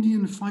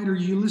Indian fighter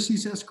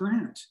Ulysses S.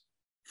 Grant,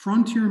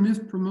 frontier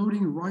myth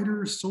promoting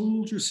writer,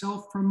 soldier,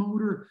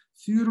 self-promoter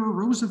Theodore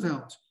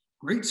Roosevelt,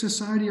 Great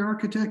Society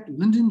architect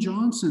Lyndon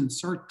Johnson,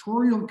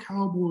 sartorial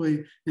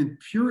cowboy and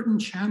Puritan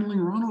channeling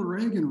Ronald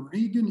Reagan,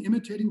 Reagan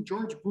imitating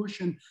George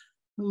Bush, and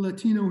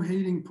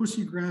Latino-hating,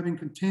 pussy-grabbing,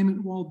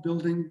 containment wall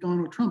building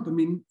Donald Trump. I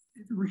mean,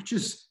 it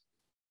reaches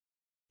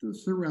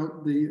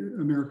throughout the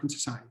American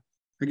society,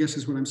 I guess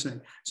is what I'm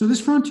saying. So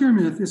this frontier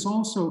myth is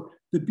also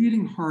the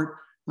beating heart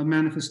of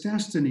manifest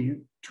destiny, a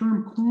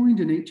term coined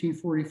in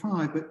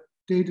 1845, but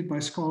dated by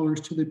scholars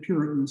to the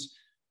Puritans,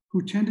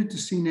 who tended to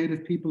see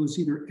Native people as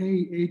either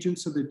A,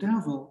 agents of the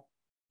devil,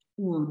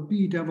 or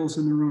B, devils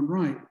in their own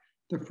right.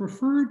 The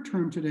preferred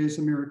term today is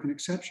American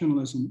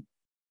exceptionalism.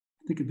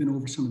 I think I've been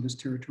over some of this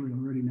territory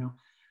already now.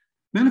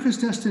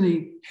 Manifest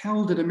Destiny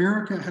held that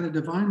America had a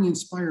divinely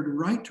inspired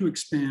right to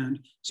expand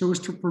so as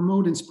to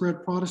promote and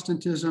spread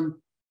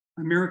Protestantism,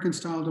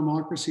 American-style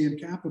democracy, and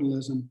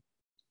capitalism.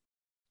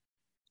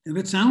 If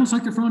it sounds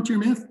like the frontier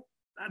myth,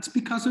 that's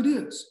because it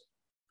is.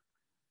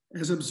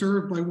 As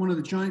observed by one of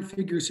the giant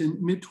figures in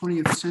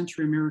mid-20th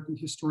century American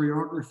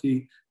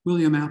historiography,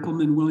 William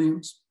Appleman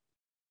Williams.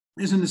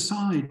 As an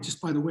aside,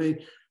 just by the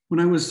way, when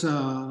I was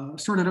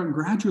started out in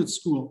graduate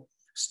school,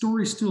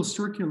 stories still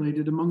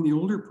circulated among the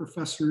older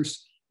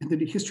professors in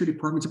the history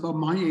departments about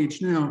my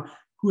age now,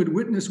 who had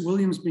witnessed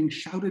Williams being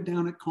shouted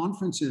down at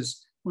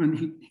conferences when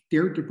he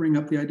dared to bring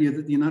up the idea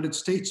that the United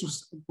States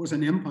was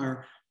an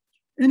empire.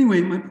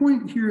 Anyway, my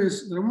point here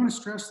is that I want to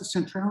stress the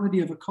centrality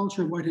of a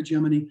culture of white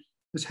hegemony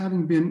as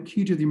having been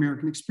key to the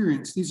American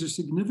experience. These are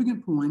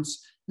significant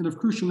points and of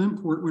crucial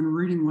import when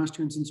reading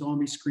Westerns and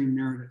zombie screen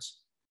narratives.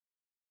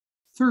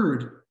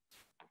 Third,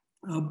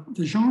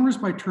 the genres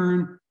by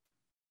turn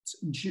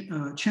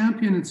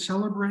champion and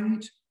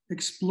celebrate,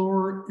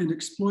 explore, and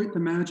exploit the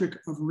magic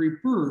of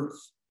rebirth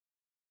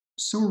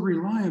so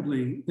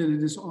reliably that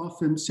it is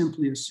often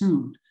simply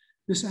assumed.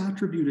 This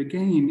attribute,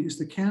 again, is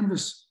the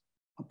canvas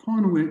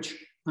upon which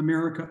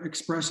America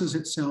expresses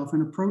itself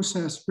in a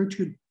process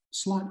Richard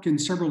Slotkin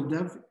several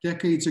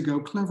decades ago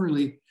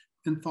cleverly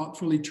and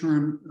thoughtfully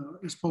termed,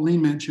 as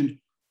Pauline mentioned,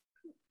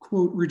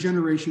 quote,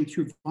 regeneration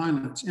through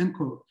violence, end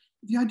quote.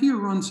 The idea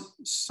runs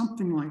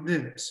something like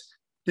this,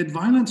 that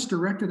violence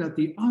directed at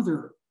the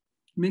other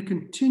may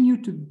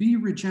continue to be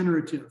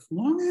regenerative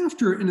long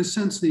after, in a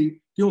sense, the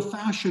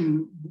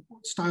old-fashioned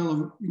style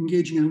of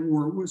engaging in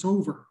war was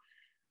over.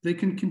 They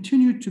can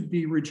continue to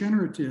be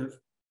regenerative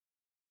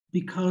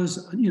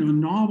because, a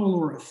novel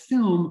or a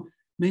film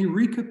may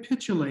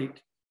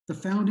recapitulate the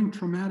founding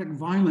traumatic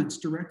violence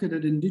directed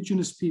at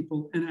Indigenous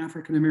people and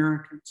African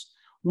Americans.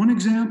 One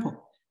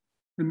example,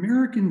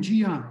 American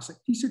GIs, like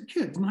these are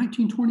kids,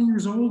 19, 20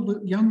 years old,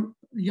 young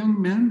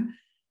men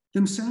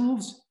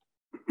themselves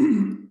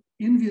in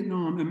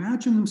Vietnam,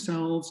 imagine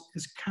themselves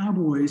as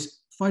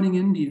cowboys fighting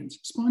Indians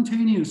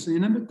spontaneously.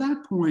 And at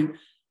that point,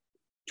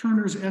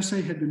 Turner's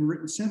essay had been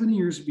written 7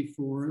 years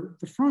before.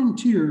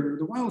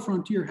 The wild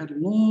frontier had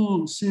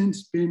long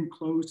since been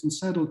closed and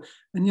settled,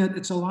 and yet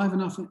it's alive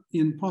enough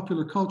in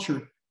popular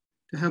culture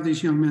to have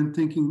these young men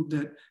thinking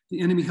that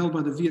the enemy held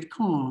by the Viet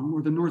Cong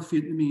or the North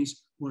Vietnamese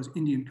was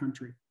Indian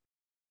country.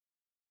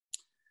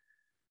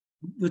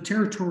 The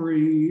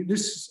territory,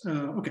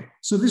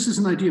 so this is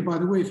an idea, by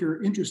the way, if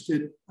you're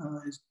interested,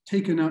 is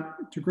taken up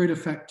to great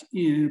effect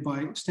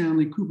by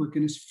Stanley Kubrick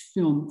in his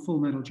film Full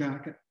Metal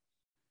Jacket.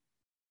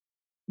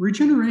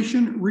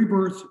 Regeneration,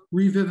 rebirth,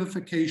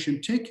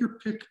 revivification. Take your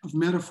pick of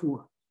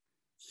metaphor.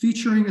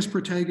 Featuring as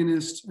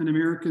protagonist an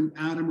American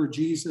Adam or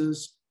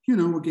Jesus,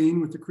 again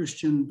with the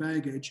Christian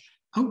baggage,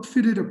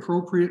 outfitted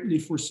appropriately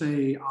for,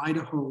 say,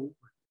 Idaho,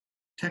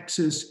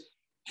 Texas,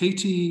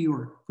 Haiti,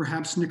 or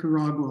perhaps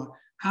Nicaragua.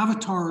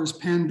 Avatar's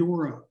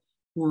Pandora,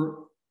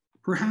 or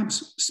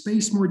perhaps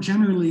space more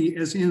generally,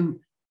 as in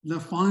The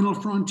Final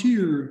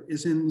Frontier,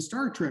 is in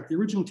Star Trek, the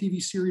original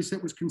TV series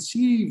that was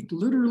conceived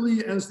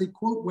literally as the,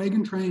 quote,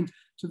 wagon train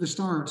to the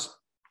stars.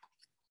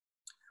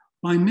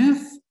 By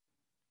myth,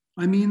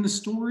 I mean the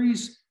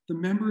stories the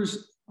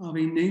members of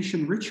a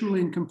nation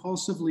ritually and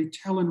compulsively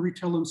tell and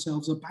retell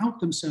themselves about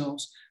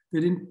themselves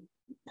that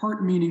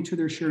impart meaning to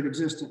their shared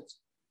existence.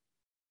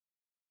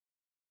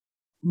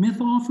 Myth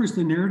offers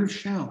the narrative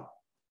shell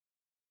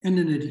and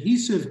an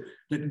adhesive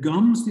that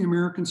gums the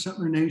American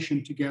settler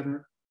nation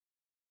together.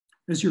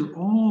 As you're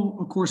all,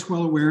 of course,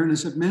 well aware, and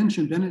as I've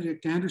mentioned,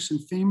 Benedict Anderson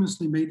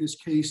famously made this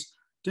case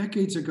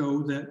decades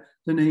ago that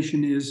the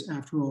nation is,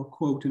 after all,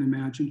 quote, an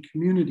imagined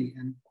community,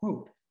 end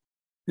quote.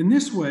 In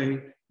this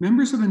way,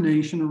 members of a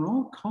nation are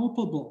all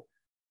culpable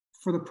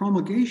for the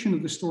promulgation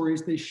of the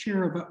stories they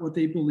share about what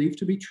they believe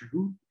to be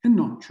true and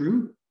not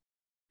true,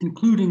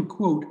 including,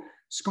 quote,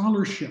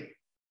 scholarship,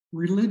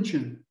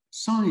 religion,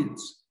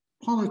 science,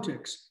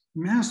 politics,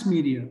 mass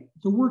media,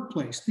 the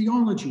workplace,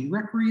 theology,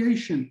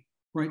 recreation,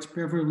 writes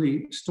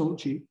Beverly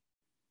Stolce.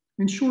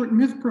 In short,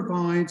 myth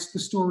provides the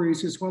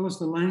stories as well as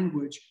the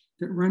language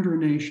that render a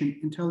nation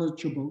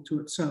intelligible to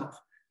itself.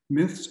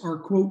 Myths are,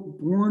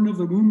 quote, born of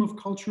the womb of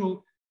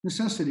cultural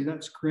necessity.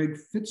 That's Craig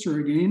Fitzer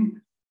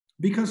again,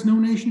 because no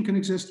nation can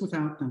exist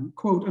without them.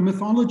 Quote, a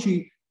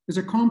mythology is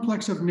a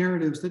complex of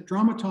narratives that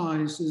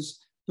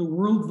dramatizes the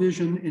world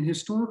vision and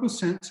historical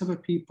sense of a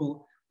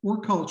people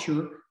or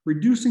culture,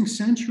 reducing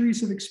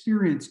centuries of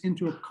experience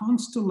into a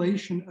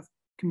constellation of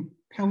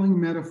compelling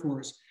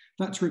metaphors.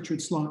 That's Richard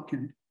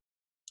Slotkin.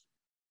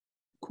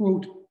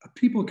 Quote, a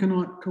people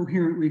cannot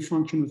coherently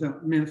function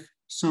without myth,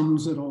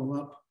 sums it all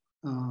up,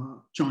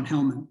 John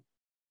Hellman.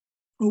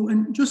 Oh,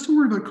 and just a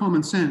word about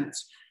common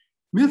sense.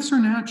 Myths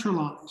are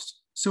naturalized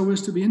so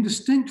as to be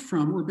indistinct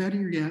from, or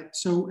better yet,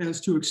 so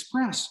as to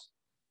express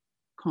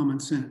common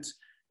sense.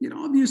 Yet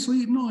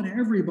obviously not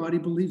everybody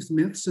believes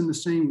myths in the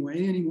same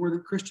way any more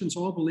than Christians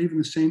all believe in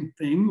the same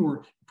thing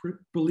or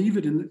believe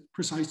it in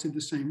precisely the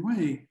same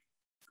way.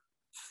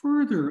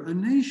 Further, a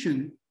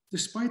nation,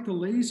 despite the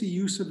lazy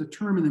use of the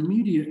term in the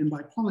media and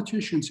by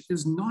politicians,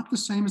 is not the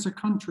same as a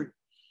country.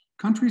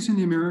 Countries in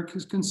the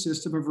Americas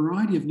consist of a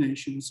variety of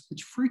nations,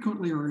 which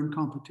frequently are in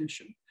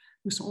competition.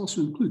 This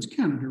also includes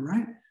Canada,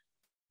 right?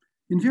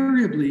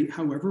 Invariably,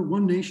 however,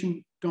 one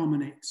nation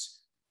dominates.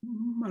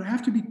 But I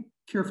have to be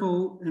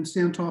careful and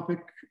stay on topic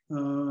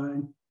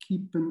and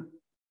keep an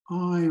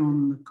eye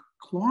on the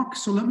clock.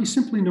 So let me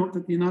simply note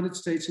that the United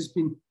States has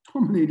been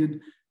dominated,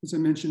 as I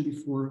mentioned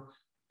before,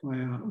 by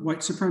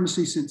white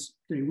supremacy since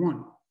day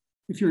one.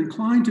 If you're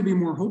inclined to be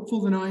more hopeful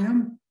than I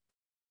am,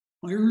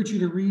 I urge you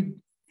to read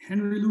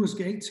Henry Louis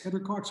Gates, Heather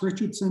Cox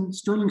Richardson,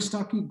 Sterling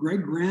Stuckey,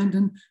 Greg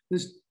Grandin.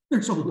 There's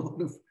a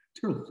lot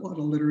of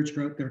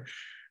literature out there.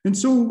 And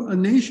so a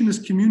nation as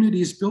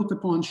community is built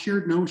upon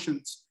shared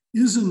notions,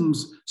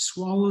 isms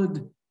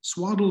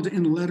swaddled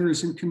in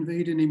letters and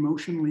conveyed in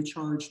emotionally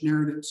charged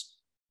narratives.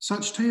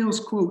 Such tales,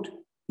 quote,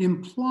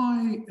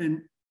 imply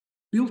an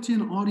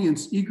built-in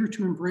audience eager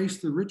to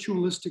embrace the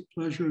ritualistic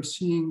pleasure of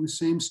seeing the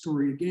same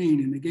story again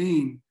and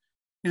again,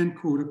 end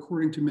quote,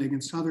 according to Megan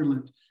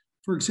Sutherland.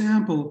 For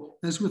example,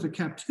 as with a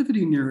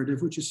captivity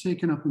narrative, which is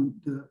taken up in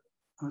the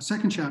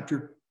second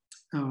chapter,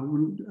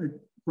 when I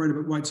write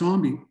about White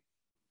Zombie,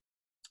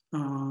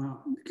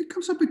 it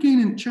comes up again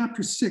in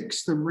chapter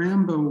 6, the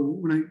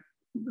Rambo,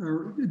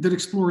 that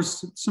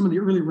explores some of the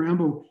early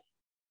Rambo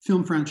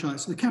film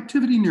franchise. The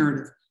captivity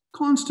narrative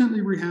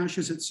constantly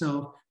rehashes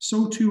itself,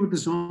 so too with the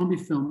zombie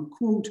film.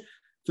 Quote,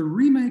 the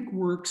remake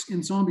works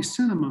in zombie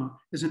cinema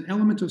as an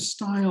element of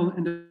style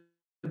and a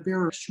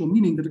variable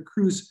meaning that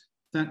accrues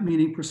that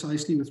meaning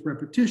precisely with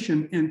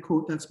repetition, end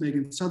quote. That's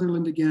Megan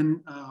Sutherland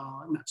again.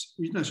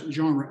 That's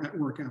genre at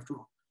work after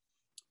all.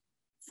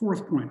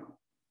 Fourth point,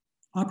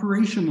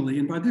 operationally,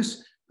 and by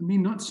this I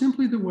mean not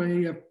simply the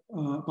way of,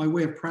 by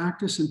way of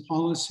practice and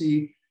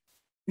policy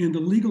and the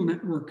legal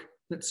network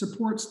that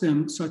supports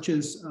them, such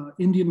as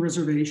Indian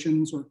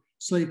reservations or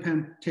slave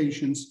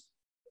plantations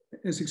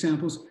as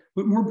examples,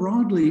 but more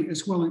broadly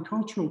as well in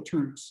cultural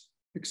terms,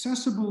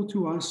 accessible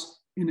to us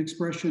in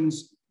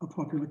expressions of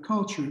popular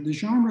culture. The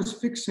genres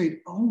fixate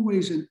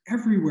always and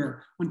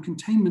everywhere on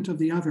containment of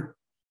the other.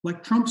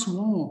 Like Trump's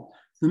wall,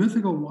 the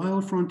mythical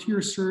wild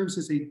frontier serves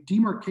as a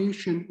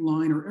demarcation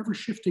line or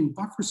ever-shifting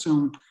buffer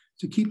zone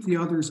to keep the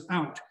others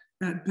out,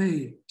 at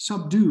bay,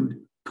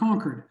 subdued,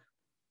 conquered,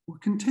 or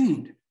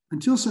contained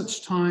until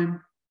such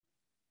time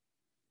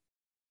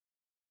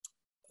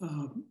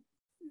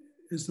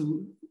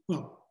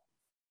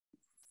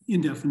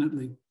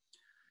indefinitely,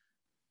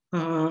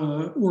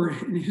 or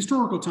in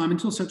historical time,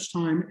 until such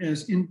time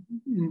as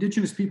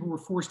indigenous people were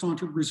forced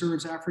onto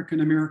reserves,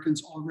 African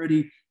Americans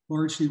already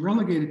largely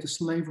relegated to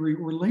slavery,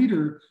 or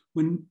later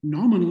when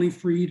nominally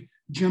freed,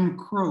 Jim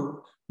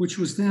Crow, which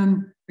was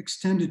then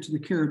extended to the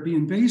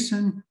Caribbean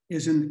basin,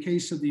 as in the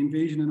case of the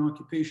invasion and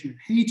occupation of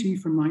Haiti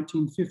from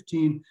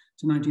 1915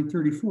 to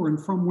 1934,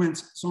 and from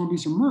whence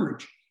zombies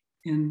emerge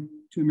into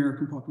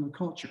American popular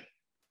culture.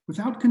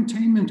 Without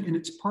containment in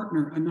its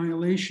partner,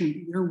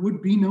 annihilation, there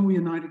would be no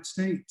United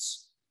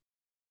States.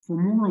 For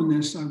more on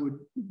this, I would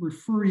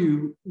refer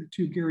you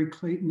to Gary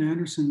Clayton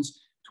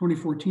Anderson's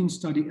 2014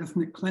 study,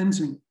 Ethnic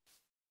Cleansing,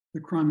 the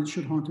Crime That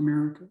Should Haunt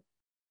America.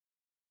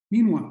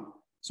 Meanwhile,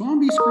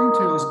 Zombie screen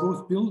tales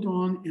both build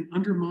on and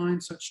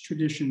undermine such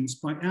traditions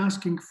by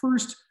asking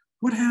first,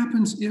 what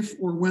happens if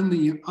or when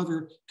the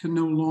other can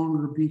no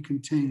longer be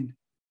contained?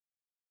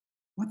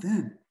 What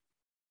then?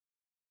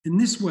 In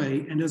this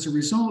way, and as a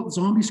result,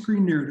 zombie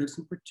screen narratives,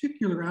 in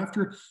particular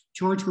after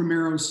George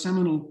Romero's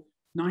seminal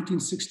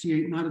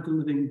 1968 Night of the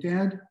Living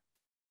Dead,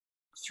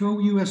 throw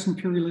US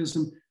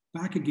imperialism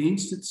back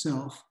against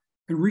itself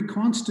and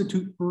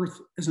reconstitute birth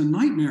as a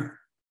nightmare.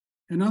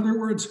 In other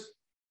words,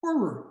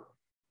 horror.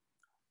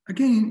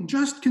 Again,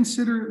 just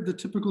consider the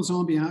typical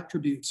zombie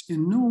attributes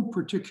in no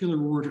particular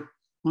order.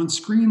 On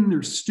screen,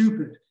 they're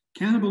stupid,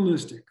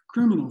 cannibalistic,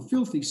 criminal,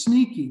 filthy,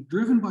 sneaky,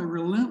 driven by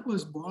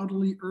relentless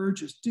bodily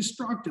urges,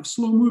 destructive,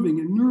 slow-moving,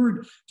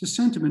 inured to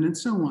sentiment, and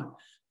so on.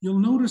 You'll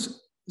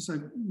notice, as I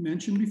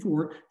mentioned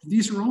before,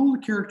 these are all the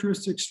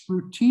characteristics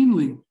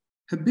routinely,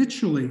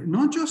 habitually,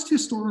 not just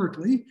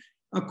historically,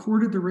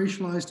 accorded the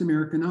racialized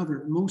American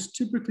other, most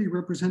typically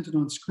represented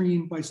on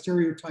screen by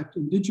stereotyped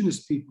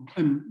indigenous people,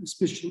 and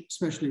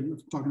especially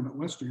if talking about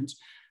Westerns,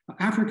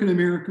 African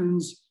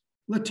Americans,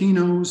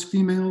 Latinos,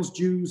 females,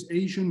 Jews,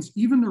 Asians,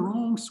 even the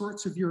wrong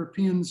sorts of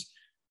Europeans.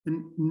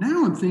 And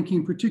now I'm thinking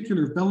in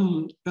particular of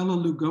Bela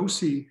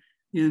Lugosi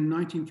in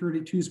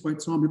 1932's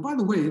White Zombie. By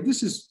the way,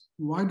 this is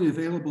widely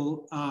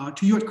available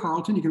to you at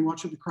Carleton. You can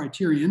watch it at the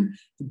Criterion,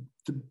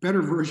 the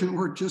better version,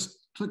 or just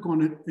click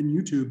on it in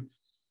YouTube.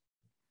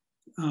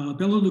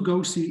 Bela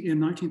Lugosi in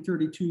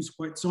 1932's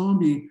White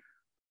Zombie,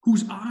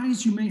 whose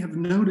eyes you may have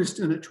noticed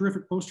in a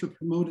terrific poster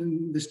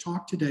promoting this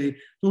talk today.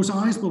 Those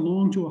eyes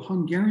belong to a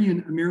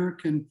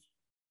Hungarian-American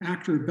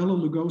actor, Bela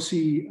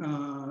Lugosi,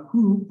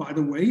 who, by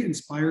the way,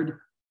 inspired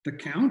the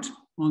Count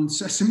on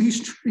Sesame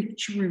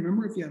Street. You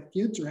remember if you have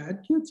kids or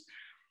had kids?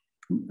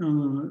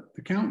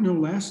 The Count, no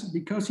less,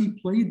 because he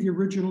played the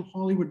original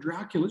Hollywood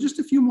Dracula just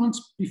a few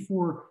months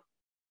before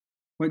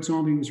White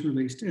Zombie was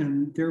released,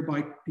 and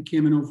thereby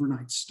became an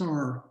overnight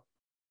star.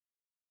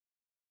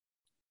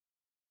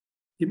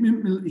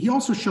 He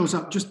also shows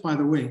up, just by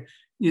the way,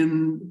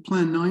 in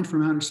Plan 9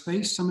 from Outer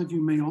Space. Some of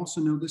you may also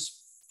know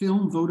this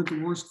film, voted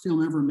the worst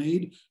film ever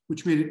made,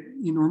 which made it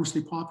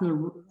enormously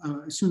popular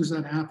as soon as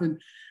that happened.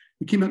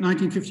 It came out in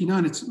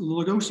 1959. It's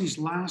Lugosi's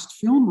last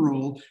film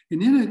role,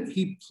 and in it,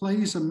 he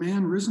plays a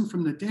man risen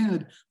from the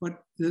dead, but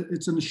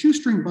it's on a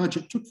shoestring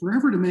budget, took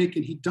forever to make,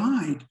 and he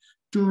died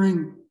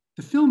during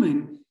the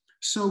filming,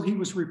 so he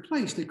was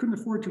replaced. They couldn't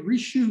afford to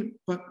reshoot,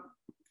 but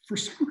for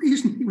some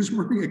reason, he was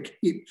wearing a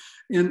cape,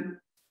 and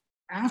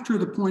after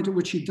the point at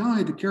which he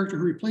died, the character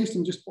who replaced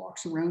him just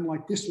walks around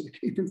like this with a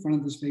cape in front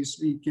of his face,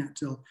 so you can't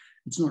tell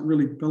it's not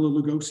really Bela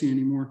Lugosi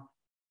anymore.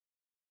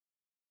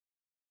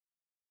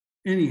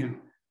 Anyhow,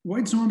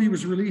 White Zombie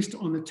was released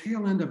on the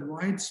tail end of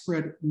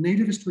widespread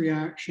nativist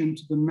reaction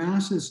to the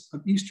masses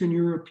of Eastern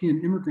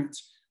European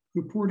immigrants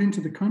who poured into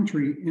the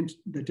country in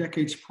the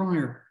decades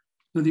prior.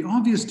 Now, the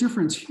obvious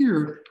difference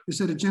here is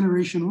that a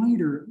generation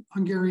later,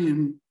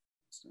 Hungarian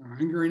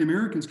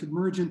Americans could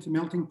merge into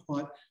melting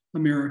pot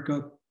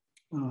America,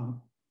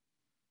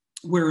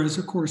 whereas,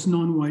 of course,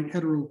 non-white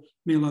hetero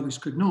male others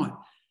could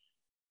not.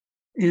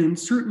 And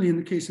certainly in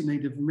the case of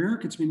Native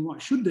Americans, I mean, why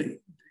should they? They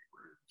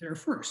were there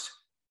first.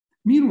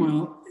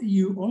 Meanwhile,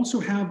 you also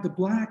have the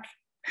black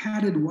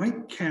hatted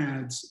white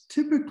cads.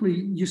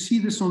 Typically, you see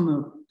this on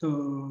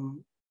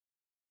the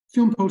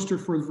film poster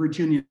for the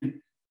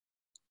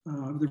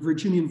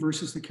Virginian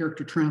versus the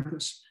character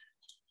Trampas,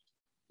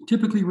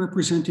 typically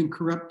representing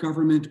corrupt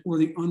government or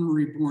the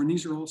unreborn.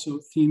 These are also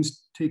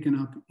themes taken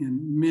up in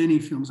many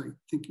films, I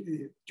think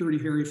Dirty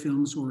Harry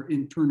films or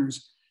in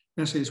Turner's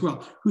essay as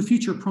well, who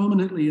feature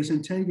prominently as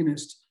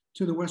antagonists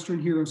to the Western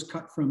heroes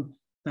cut from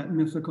that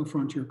mythical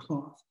frontier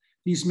cloth.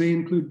 These may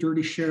include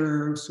dirty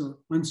sheriffs or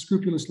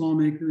unscrupulous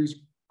lawmakers,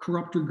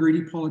 corrupt or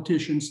greedy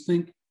politicians.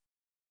 Think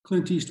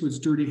Clint Eastwood's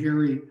Dirty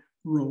Harry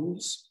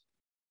roles.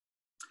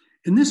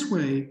 In this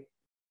way,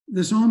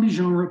 the zombie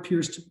genre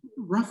appears to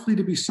roughly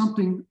to be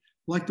something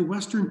like the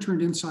Western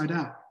turned inside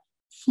out,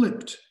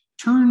 flipped,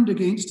 turned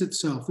against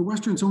itself, the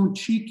Western's own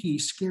cheeky,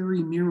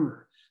 scary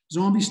mirror.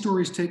 Zombie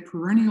stories take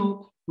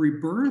perennial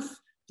rebirth,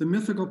 the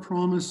mythical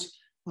promise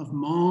of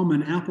mom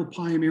and apple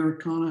pie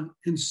Americana,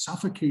 and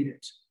suffocate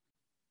it.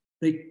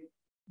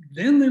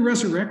 Then they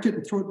resurrect it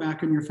and throw it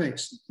back in your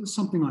face,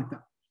 something like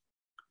that.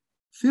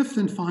 Fifth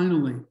and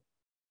finally,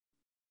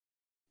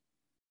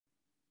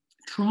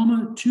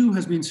 trauma too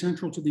has been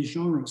central to these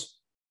genres,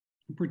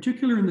 in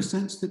particular in the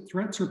sense that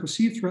threats or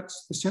perceived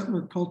threats to the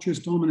settler culture's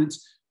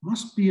dominance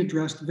must be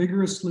addressed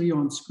vigorously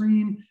on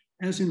screen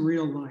as in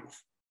real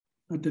life.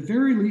 At the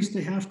very least,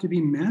 they have to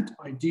be met,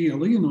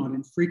 ideally, and not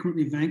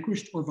infrequently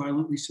vanquished or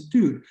violently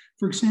subdued.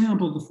 For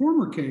example, the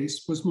former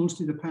case was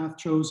mostly the path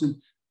chosen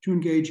to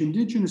engage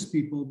indigenous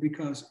people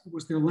because it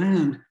was their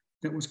land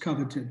that was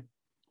coveted.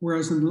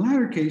 Whereas in the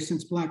latter case,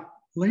 since Black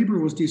labor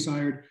was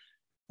desired,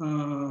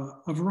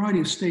 a variety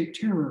of state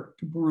terror,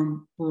 to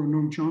borrow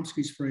Noam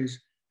Chomsky's phrase,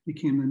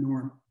 became the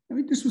norm. I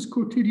mean, this was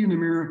quotidian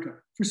America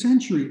for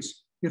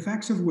centuries, the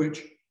effects of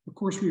which, of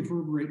course,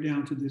 reverberate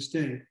down to this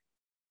day.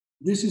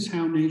 This is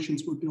how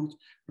nations were built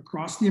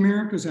across the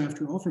Americas,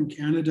 after all, from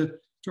Canada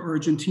to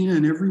Argentina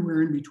and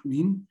everywhere in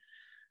between.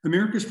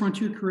 America's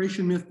frontier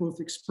creation myth both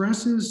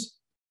expressed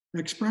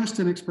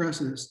and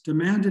expresses,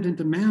 demanded and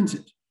demands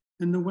it,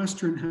 and the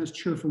Western has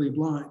cheerfully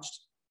obliged.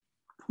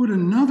 Put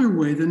another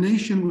way, the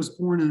nation was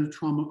born in a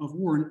trauma of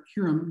war, and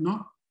here I'm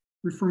not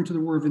referring to the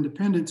War of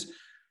Independence,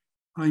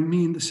 I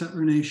mean the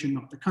settler nation,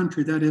 not the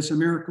country. That is,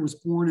 America was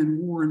born in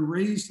war and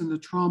raised in the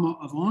trauma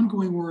of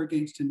ongoing war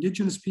against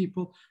Indigenous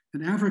people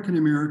and African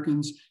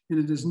Americans, and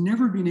it has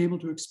never been able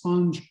to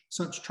expunge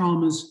such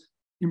traumas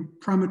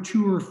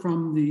premature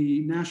from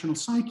the national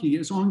psyche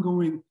as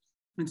ongoing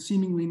and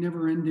seemingly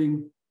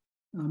never-ending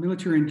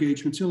military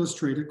engagements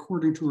illustrate,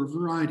 according to a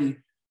variety of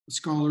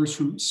scholars,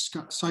 from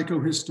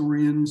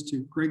psychohistorians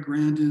to Greg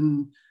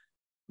Grandin,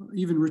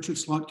 even Richard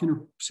Slotkin,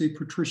 or say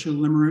Patricia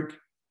Limerick.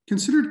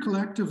 Considered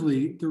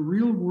collectively, the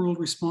real-world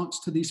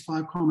response to these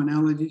five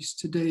commonalities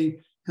today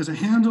has a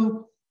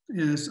handle,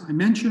 as I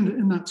mentioned,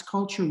 and that's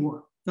culture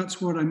war. That's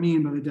what I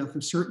mean by the death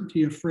of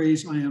certainty, a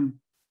phrase I am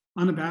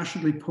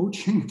unabashedly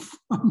poaching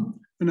from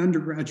an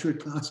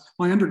undergraduate class,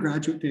 my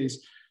undergraduate days,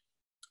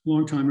 a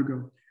long time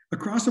ago.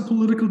 Across a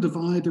political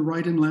divide, the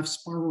right and left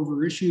spar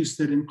over issues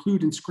that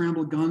include and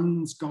scramble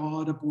guns,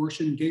 God,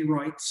 abortion, gay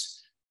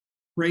rights,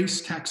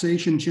 race,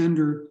 taxation,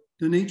 gender,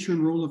 the nature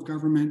and role of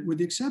government, with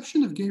the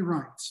exception of gay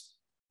rights,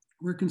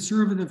 where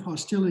conservative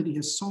hostility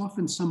has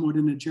softened somewhat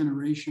in a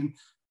generation,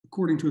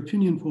 according to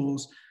opinion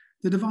polls.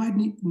 The divide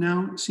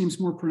now seems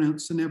more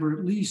pronounced than ever,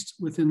 at least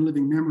within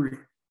living memory.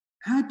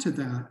 Add to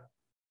that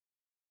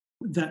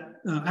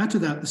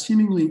the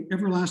seemingly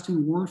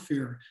everlasting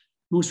warfare,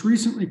 most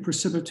recently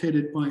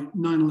precipitated by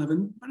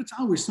 9/11, but it's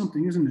always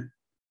something, isn't it?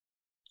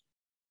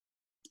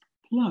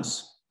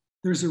 Plus,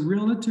 there's a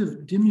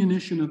relative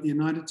diminution of the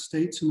United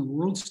States in the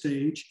world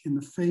stage in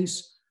the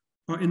face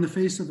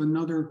of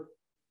another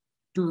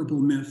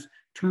durable myth,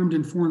 termed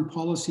in foreign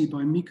policy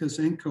by Mika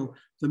Zenko,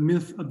 the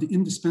myth of the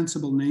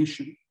indispensable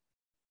nation.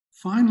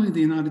 Finally, the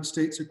United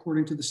States,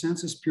 according to the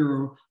Census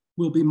Bureau,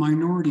 will be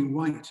minority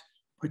white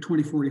by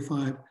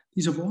 2045.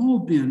 These have all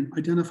been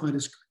identified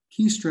as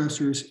key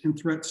stressors and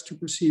threats to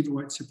perceived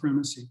white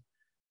supremacy.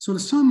 So to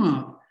sum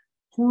up,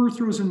 horror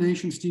throws a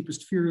nation's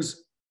deepest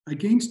fears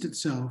against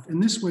itself. In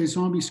this way,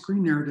 zombie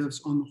screen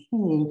narratives on the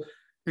whole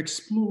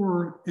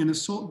explore and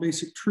assault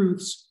basic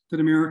truths that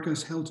America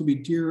has held to be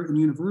dear and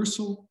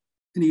universal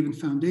and even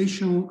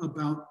foundational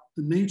about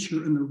the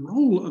nature and the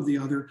role of the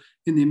other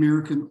in the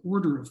American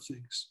order of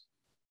things.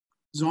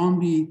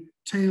 Zombie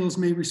tales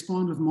may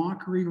respond with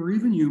mockery or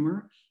even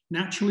humor,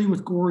 naturally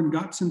with gore and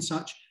guts and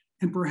such,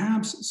 and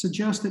perhaps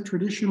suggest that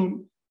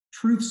traditional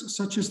truths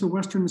such as the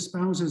Western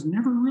espouses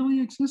never really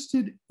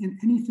existed in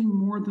anything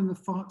more than the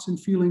thoughts and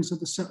feelings of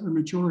the settler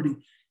majority.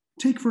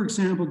 Take, for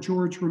example,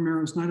 George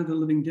Romero's Night of the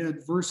Living Dead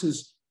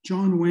versus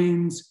John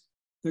Wayne's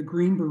The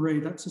Green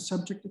Beret. That's a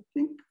subject, I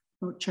think,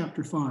 about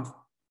chapter 5.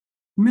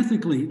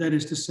 Mythically, that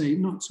is to say,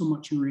 not so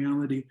much in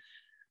reality.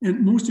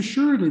 And most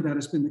assuredly that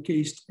has been the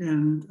case,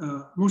 and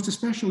most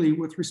especially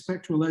with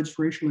respect to alleged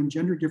racial and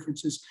gender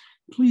differences.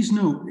 Please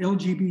note,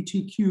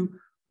 LGBTQ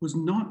was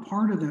not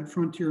part of that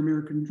frontier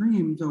American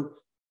dream, though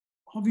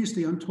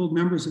obviously untold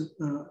numbers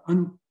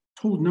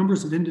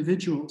of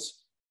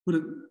individuals would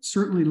have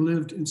certainly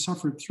lived and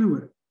suffered through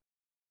it.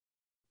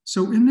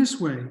 So in this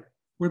way,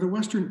 where the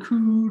Western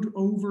cooed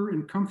over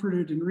and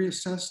comforted and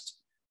reassured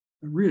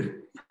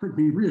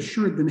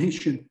the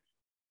nation,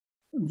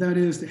 that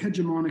is, the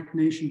hegemonic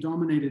nation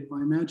dominated by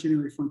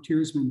imaginary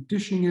frontiersmen,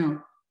 dishing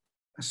out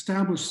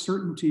established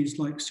certainties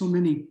like so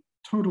many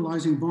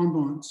totalizing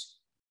bonbons.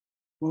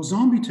 While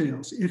zombie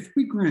tales, if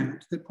we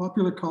grant that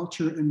popular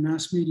culture and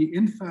mass media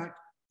in fact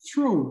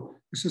throw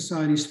a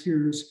society's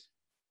fears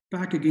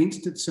back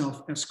against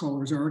itself, as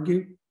scholars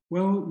argue,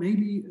 well,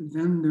 maybe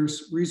then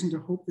there's reason to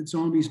hope that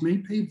zombies may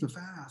pave the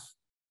path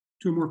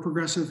to a more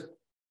progressive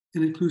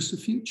and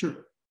inclusive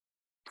future.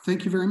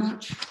 Thank you very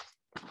much.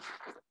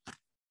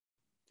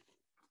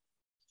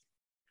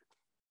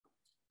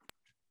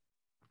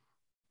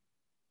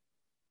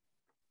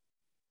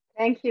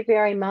 Thank you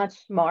very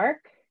much,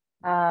 Mark.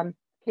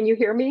 Can you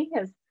hear me?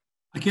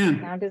 I can.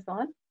 Sound is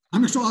on?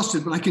 I'm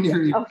exhausted, but I can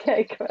hear you.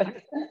 Okay,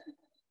 good.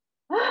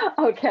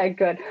 Okay,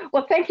 good.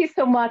 Well, thank you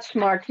so much,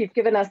 Mark. You've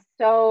given us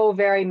so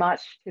very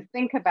much to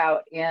think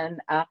about in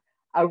a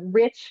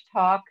rich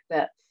talk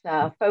that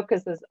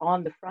focuses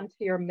on the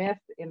frontier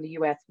myth in the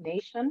US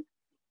nation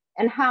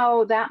and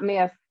how that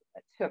myth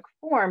took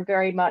form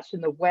very much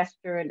in the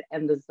Western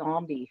and the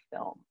zombie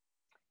film.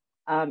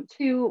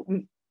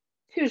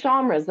 Two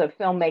genres of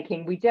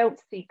filmmaking we don't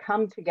see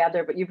come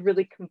together, but you've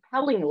really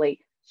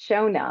compellingly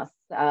shown us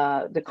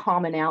the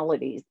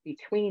commonalities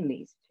between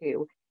these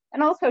two,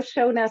 and also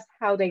shown us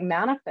how they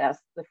manifest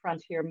the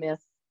frontier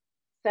myth's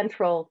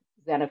central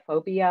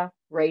xenophobia,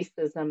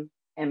 racism,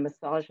 and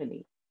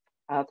misogyny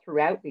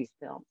throughout these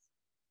films.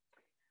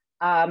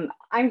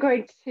 I'm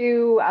going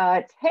to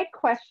take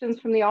questions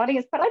from the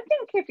audience, but I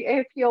think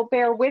if you'll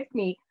bear with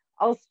me,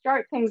 I'll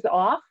start things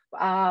off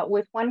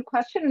with one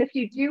question. And if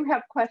you do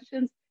have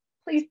questions,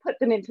 please put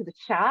them into the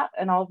chat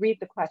and I'll read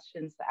the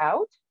questions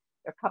out.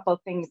 There are a couple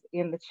of things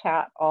in the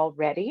chat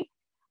already.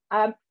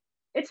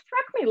 It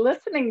struck me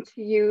listening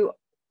to you,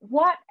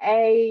 what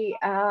a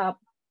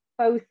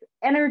both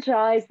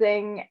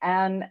energizing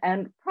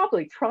and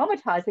probably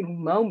traumatizing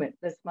moment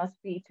this must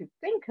be to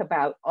think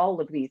about all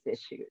of these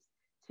issues,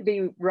 to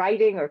be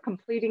writing or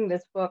completing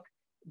this book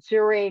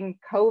during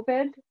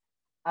COVID,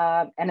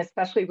 and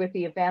especially with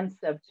the events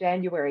of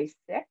January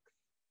 6th.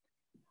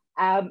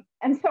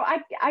 And so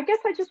I guess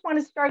I just want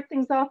to start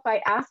things off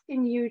by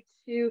asking you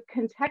to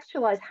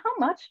contextualize how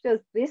much does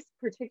this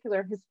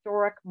particular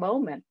historic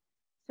moment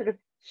sort of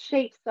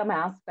shape some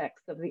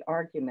aspects of the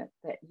argument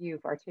that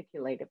you've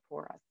articulated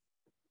for us?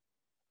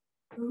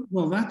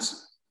 Well,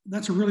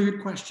 that's a really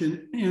good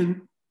question.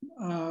 And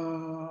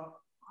I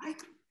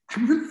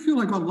really feel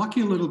I got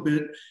lucky a little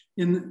bit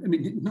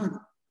not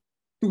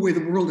the way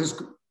the world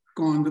has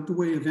gone, but the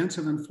way events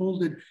have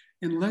unfolded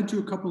and led to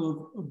a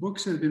couple of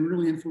books that have been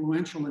really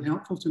influential and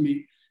helpful to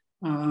me.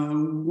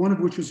 One of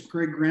which was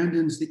Greg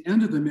Grandin's The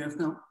End of the Myth.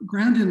 Now,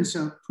 Grandin's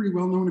a pretty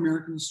well-known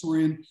American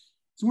historian.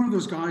 He's one of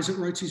those guys that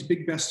writes these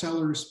big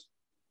bestsellers.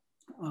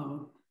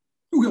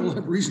 We all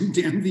have reason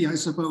to envy, I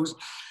suppose.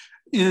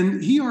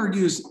 And he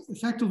argues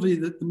effectively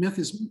that the myth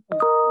is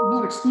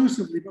not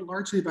exclusively, but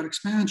largely about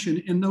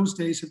expansion. In those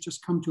days have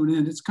just come to an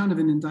end. It's kind of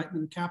an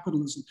indictment of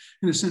capitalism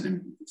in a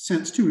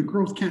sense too.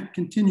 Growth can't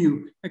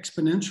continue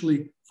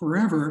exponentially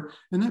forever.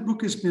 And that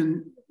book has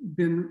been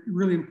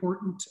really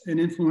important and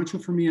influential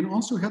for me. And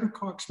also Heather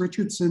Cox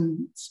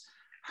Richardson's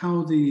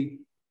How the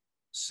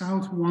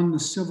South Won the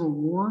Civil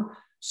War.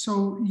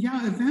 So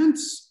yeah,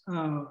 events,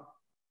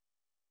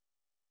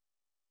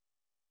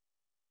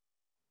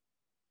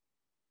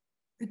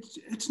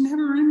 it's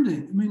never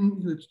ending. I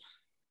mean,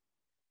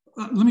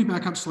 let me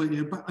back up slightly.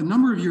 About a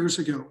number of years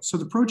ago, so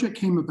the project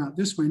came about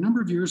this way. A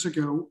number of years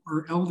ago,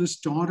 our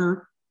eldest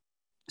daughter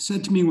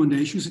said to me one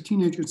day, she was a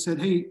teenager, and said,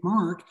 "Hey,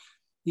 Mark,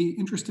 you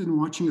interested in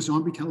watching a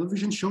zombie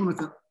television show?" And I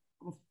thought,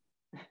 oh,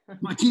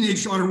 my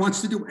teenage daughter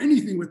wants to do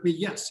anything with me.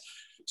 Yes.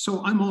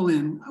 So I'm all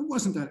in. I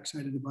wasn't that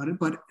excited about it,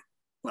 but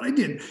I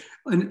did.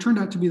 And it turned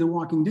out to be The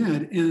Walking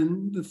Dead.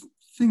 And the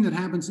thing that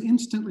happens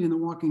instantly in The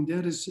Walking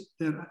Dead is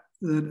that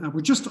we're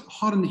just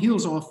hot on the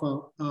heels off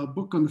a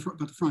book on about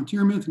the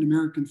frontier myth, an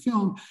American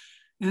film.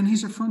 And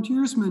he's a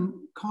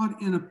frontiersman caught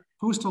in a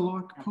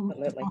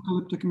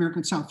post-apocalyptic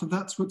American South. So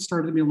that's what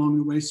started me along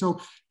the way. So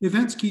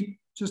events keep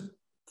just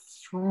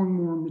throwing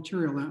more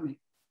material at me.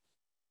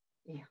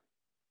 Yeah,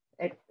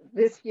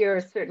 this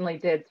year certainly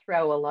did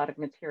throw a lot of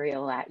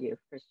material at you,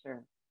 for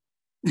sure.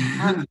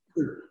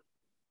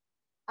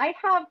 I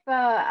have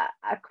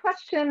a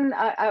question,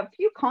 a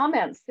few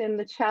comments in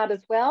the chat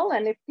as well.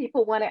 And if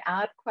people want to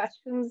add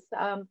questions,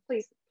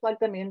 please plug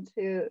them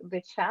into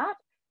the chat.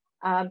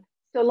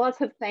 So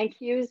lots of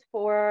thank yous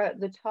for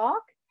the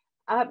talk.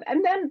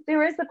 And then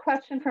there is a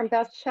question from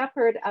Beth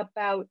Shepherd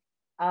about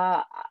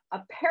a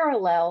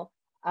parallel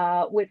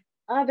with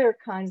other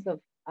kinds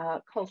of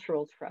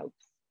cultural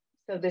tropes.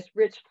 So this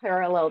rich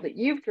parallel that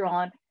you've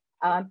drawn,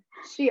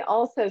 she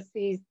also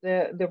sees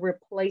the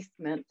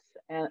replacement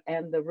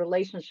and the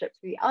relationship to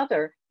the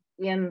other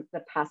in the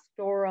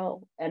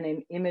pastoral and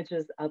in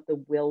images of the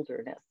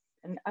wilderness.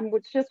 And I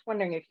was just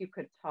wondering if you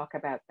could talk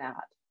about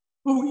that.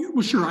 Oh,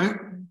 well,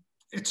 sure.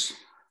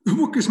 The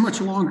book is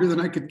much longer than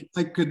I could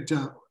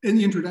in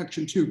the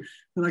introduction too,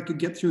 that I could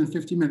get through in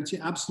 50 minutes.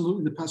 Yeah,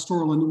 absolutely. The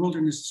pastoral and the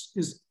wilderness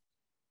is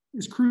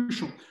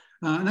crucial.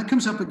 And that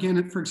comes up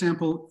again, for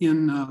example,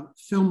 in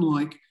film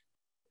like,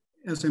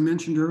 as I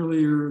mentioned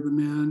earlier, The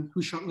Man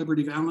Who Shot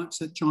Liberty Valance,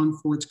 that John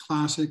Ford's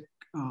classic,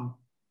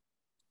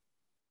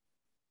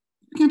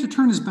 began to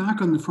turn his back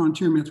on the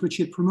frontier myth, which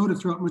he had promoted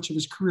throughout much of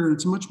his career.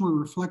 It's a much more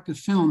reflective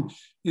film.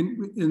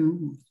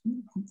 In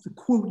the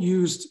quote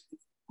used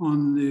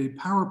on the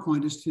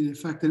PowerPoint is to the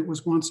effect that it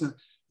was once a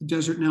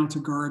desert, now it's a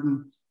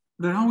garden.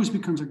 But it always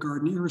becomes a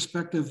garden,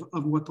 irrespective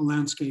of what the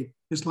landscape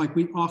is like.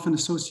 We often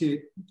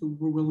associate the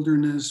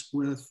wilderness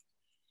with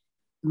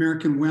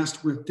American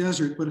West with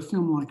desert, but a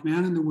film like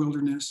Man in the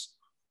Wilderness,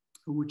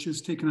 which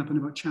is taken up in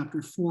about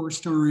chapter 4,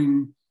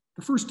 starring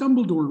the first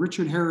Dumbledore,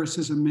 Richard Harris,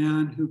 is a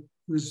man who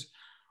was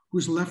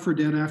left for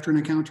dead after an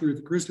encounter with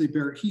a grizzly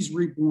bear. He's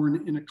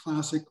reborn in a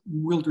classic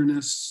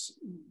wilderness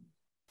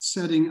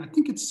setting. I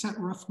think it's set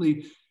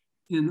roughly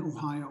in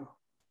Ohio,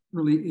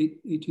 early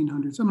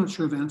 1800s. I'm not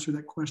sure I've answered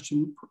that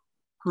question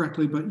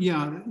correctly, but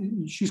yeah,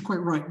 she's quite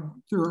right.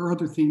 There are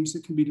other themes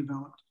that can be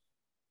developed.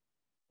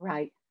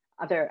 Right,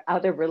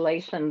 other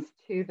relations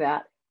to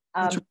that.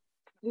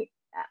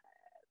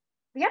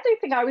 The other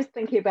thing I was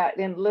thinking about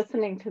in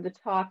listening to the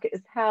talk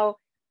is how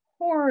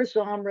horror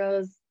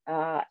genres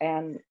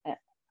and I'm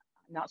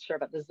not sure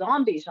about the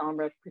zombie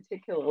genre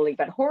particularly,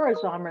 but horror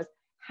genres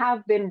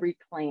have been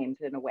reclaimed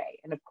in a way.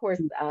 And of course,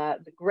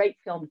 the great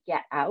film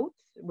Get Out,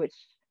 which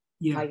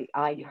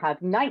I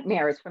have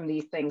nightmares from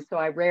these things, so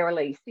I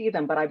rarely see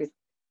them, but I was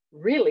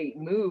really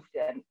moved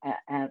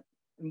and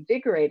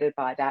invigorated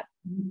by that.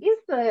 Is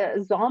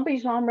the zombie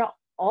genre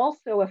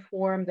also a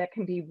form that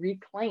can be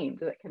reclaimed,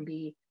 that can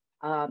be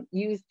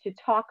used to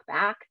talk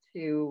back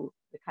to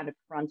the kind of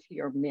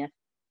frontier myth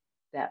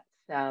that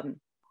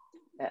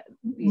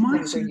these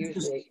things are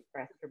usually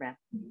expressed around?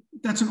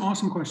 That's an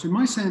awesome question.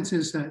 My sense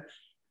is that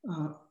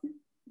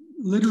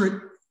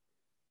literate,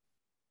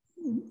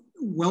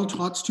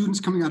 well-taught students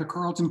coming out of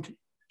Carleton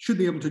should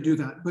be able to do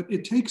that, but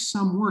it takes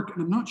some work,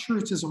 and I'm not sure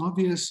it's as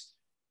obvious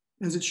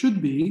as it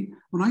should be.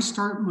 When I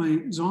start my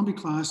zombie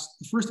class,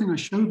 the first thing I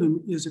show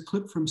them is a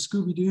clip from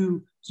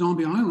Scooby-Doo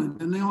Zombie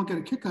Island, and they all get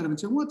a kick out of it and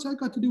say, what's that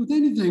got to do with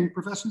anything,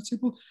 Professor? I'd say,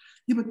 well,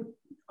 yeah, but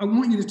I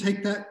want you to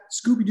take that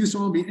Scooby-Doo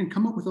zombie and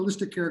come up with a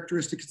list of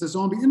characteristics of the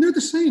zombie, and they're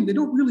the same. They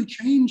don't really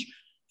change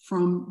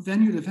from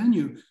venue to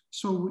venue.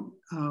 So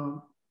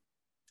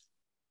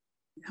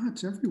yeah,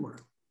 it's everywhere.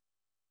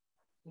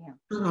 Yeah.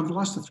 I've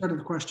lost the thread of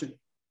the question.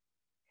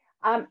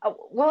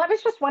 Well, I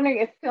was just wondering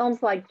if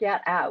films like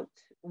Get Out,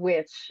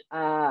 which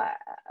a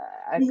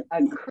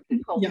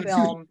critical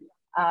film,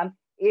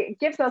 it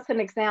gives us an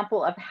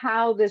example of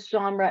how this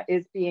genre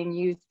is being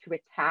used to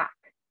attack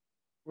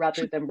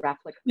rather than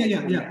replicate.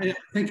 Yeah.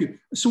 Thank you.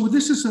 So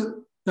this is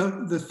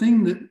the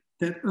thing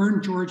that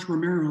earned George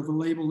Romero the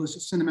label as a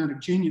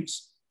cinematic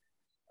genius,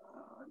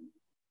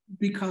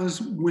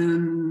 because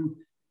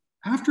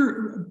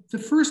after the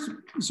first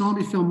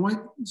zombie film, White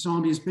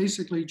Zombie, is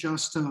basically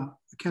just a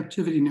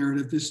captivity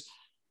narrative.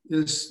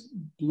 This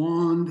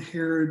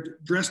blonde-haired,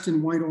 dressed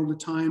in white all the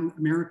time,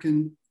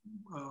 American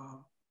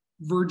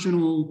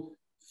virginal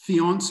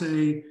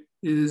fiance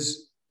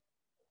is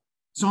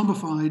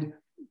zombified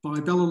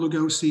by Bela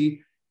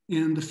Lugosi.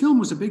 And the film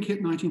was a big hit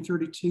in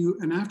 1932.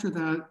 And after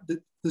that,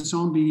 the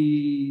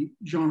zombie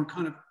genre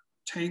kind of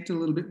tanked a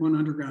little bit, went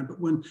underground. But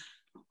when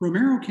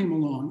Romero came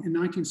along in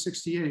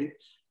 1968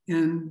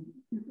 and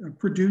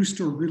produced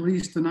or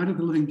released The Night of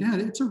the Living Dead,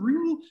 it's a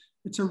real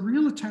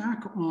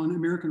attack on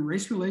American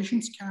race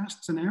relations,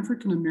 casts an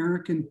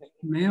African-American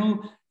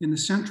male in the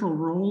central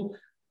role.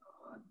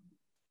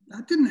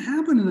 That didn't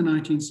happen in the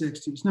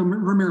 1960s. Now,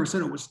 Romero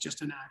said it was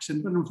just an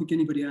accident, but I don't think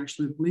anybody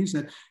actually believes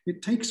that.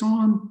 It takes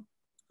on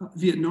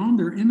Vietnam.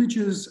 There are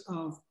images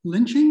of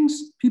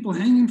lynchings, people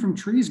hanging from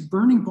trees,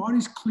 burning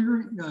bodies,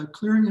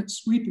 clearing it,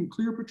 sweep and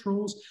clear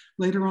patrols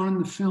later on in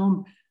the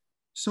film.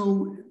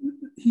 So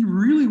he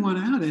really went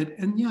at it,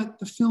 and yet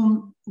the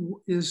film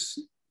is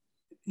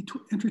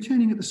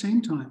entertaining at the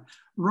same time.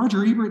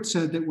 Roger Ebert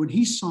said that when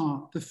he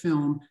saw the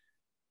film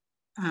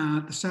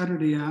at the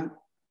Saturday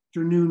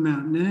afternoon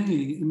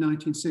matinee in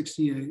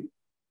 1968,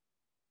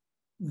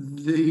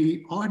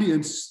 the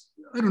audience,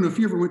 I don't know if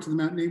you ever went to the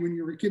matinee when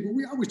you were a kid, but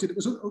we always did. It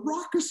was a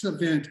raucous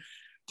event.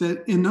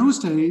 That in those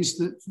days,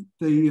 that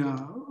the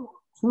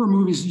horror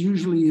movies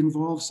usually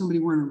involve somebody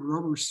wearing a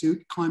rubber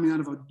suit, climbing out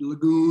of a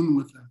lagoon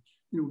with a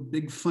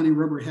big funny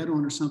rubber head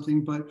on or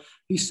something. But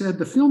he said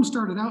the film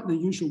started out in the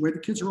usual way. The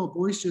kids are all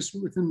boisterous.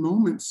 Within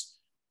moments,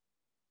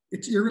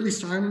 it's eerily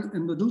silent,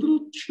 and the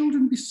little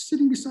children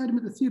sitting beside him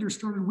at the theater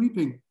started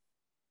weeping.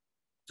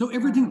 So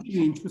everything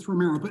changed with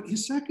Romero. But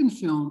his second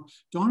film,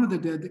 Dawn of the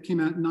Dead, that came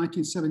out in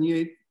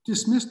 1978,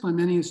 dismissed by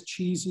many as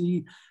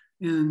cheesy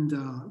and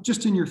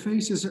just in your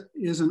face,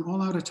 is an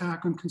all-out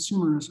attack on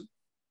consumerism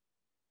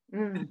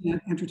and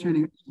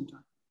entertaining at the same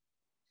time.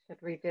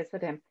 Should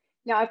revisit him.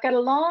 Now, I've got a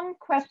long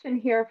question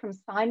here from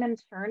Simon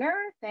Turner.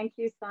 Thank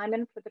you,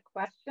 Simon, for the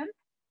question.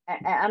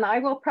 And I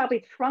will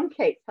probably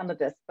truncate some of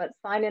this, but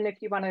Simon,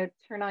 if you want to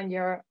turn on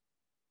your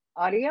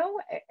audio,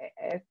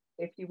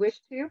 if you wish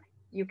to,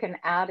 you can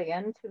add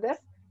in to this.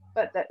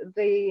 But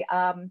the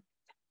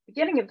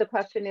beginning of the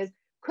question is,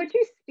 could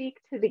you speak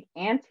to the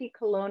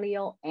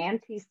anti-colonial,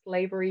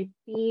 anti-slavery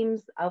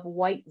themes of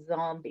White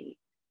Zombie,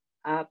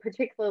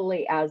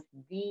 particularly as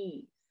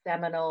the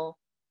seminal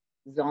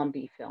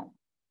zombie film?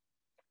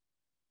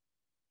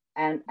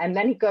 And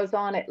then he goes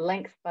on at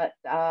length, but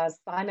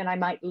Simon, I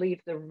might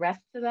leave the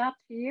rest of that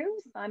to you.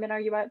 Simon,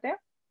 are you out there?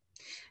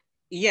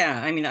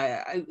 Yeah, I mean,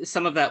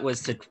 some of that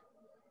was to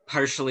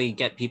partially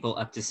get people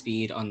up to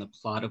speed on the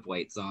plot of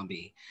White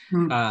Zombie,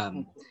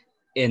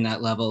 in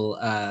that level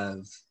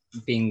of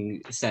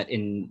being set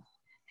in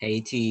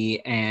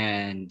Haiti,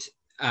 and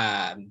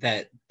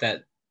that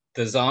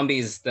the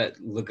zombies that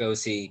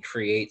Lugosi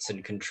creates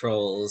and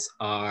controls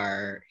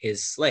are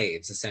his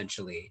slaves,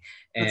 essentially.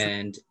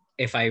 And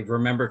if I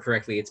remember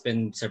correctly, it's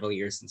been several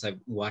years since I've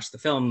watched the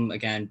film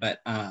again, but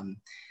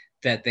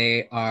that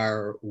they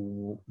are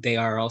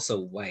also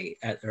white,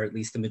 or at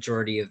least the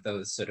majority of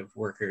those sort of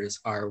workers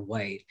are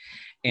white.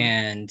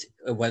 And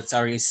what's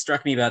already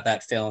struck me about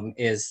that film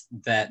is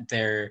that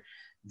the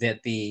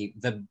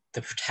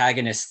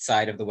protagonist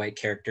side of the white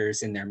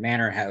characters in their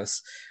manor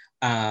house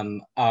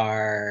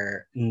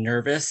are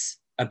nervous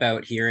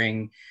about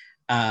hearing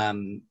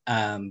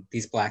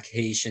these Black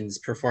Haitians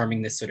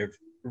performing this sort of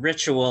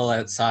ritual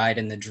outside,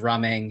 and the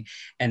drumming,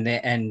 and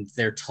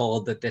they're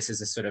told that this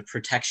is a sort of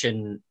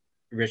protection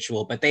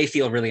ritual, but they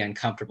feel really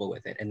uncomfortable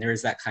with it, and there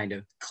is that kind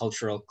of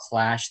cultural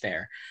clash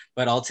there.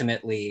 But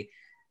ultimately,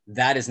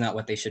 that is not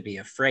what they should be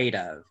afraid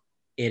of.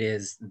 It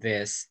is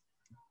the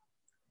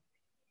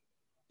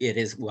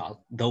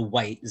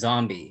white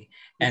zombie.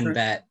 And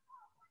that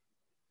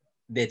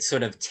it's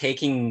sort of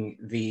taking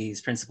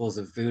these principles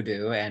of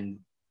voodoo and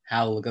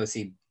how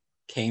Lugosi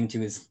came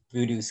to his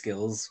voodoo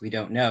skills, we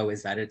don't know.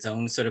 Is that its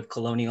own sort of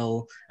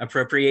colonial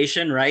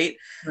appropriation, right?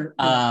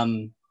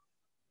 Right.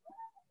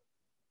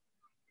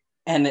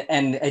 And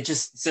it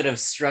just sort of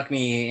struck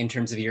me in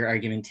terms of your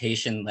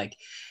argumentation, like,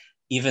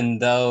 even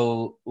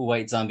though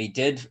White Zombie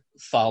did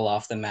fall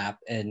off the map,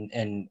 and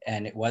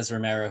it was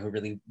Romero who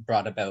really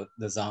brought about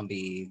the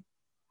zombie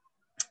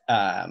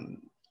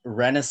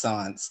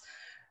renaissance,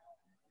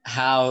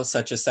 how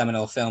such a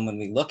seminal film, when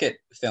we look at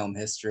film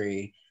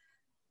history,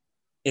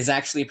 is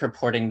actually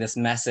purporting this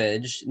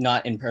message,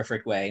 not in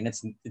perfect way, and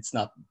it's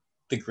not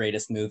the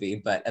greatest movie,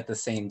 but at the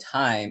same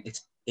time,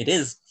 it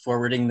is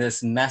forwarding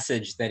this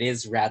message that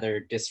is rather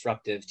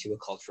disruptive to a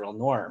cultural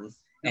norm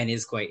and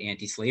is quite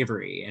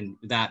anti-slavery. And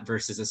that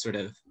versus a sort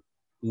of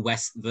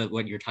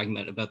what you're talking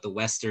about the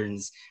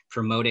Westerns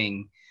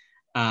promoting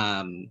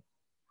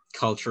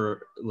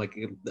culture, like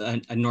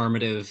a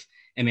normative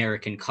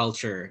American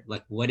culture.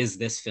 Like, what is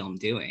this film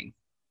doing?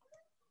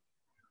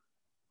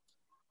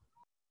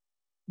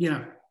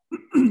 Yeah.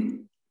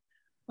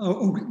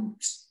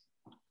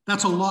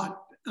 That's a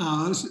lot.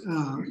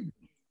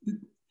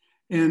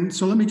 And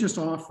so let me just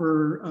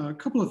offer a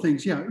couple of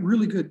things. Yeah,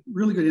 really good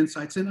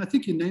insights. And I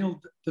think you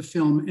nailed the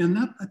film. And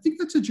I think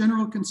that's a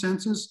general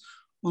consensus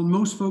on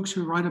most folks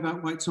who write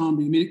about White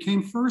Zombie. I mean, it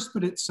came first,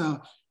 but it's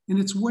in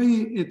its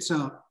way,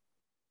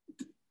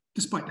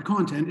 despite the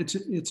content,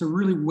 it's a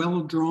really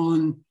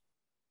well-drawn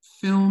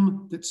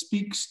film that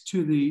speaks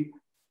to the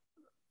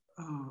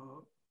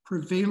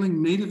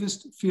prevailing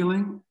nativist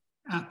feeling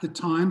at the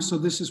time. So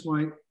this is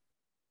why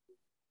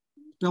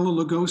Bela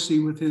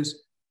Lugosi, with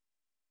his,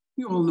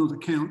 you all know the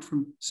Count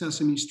from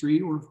Sesame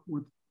Street, or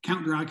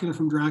Count Dracula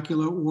from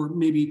Dracula, or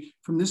maybe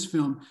from this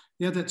film.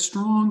 They have that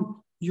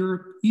strong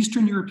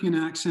Eastern European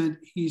accent.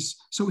 He's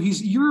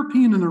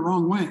European in the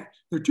wrong way.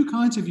 There are two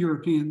kinds of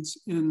Europeans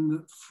in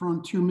the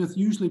frontier myth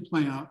usually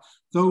play out.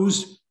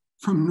 Those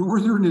from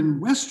Northern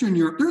and Western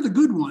Europe, they're the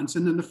good ones.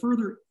 And then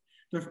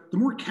the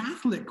more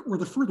Catholic or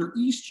the further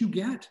east you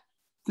get,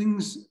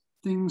 things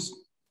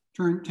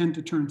tend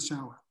to turn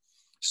sour.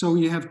 So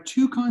you have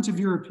two kinds of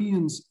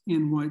Europeans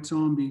in White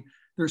Zombie.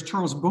 There's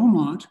Charles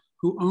Beaumont,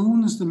 who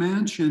owns the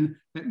mansion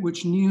at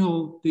which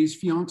these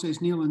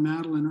fiancés, Neil and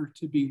Madeline, are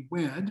to be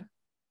wed.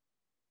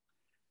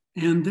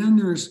 And then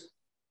there's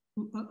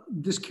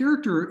this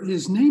character,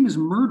 his name is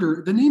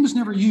Murder. The name is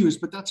never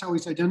used, but that's how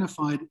he's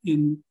identified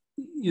in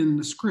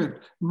the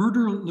script.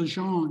 Murder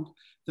Legendre,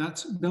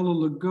 that's Bela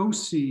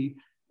Lugosi.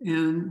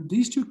 And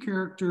these two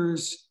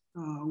characters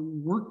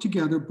work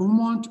together.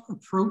 Beaumont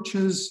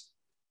approaches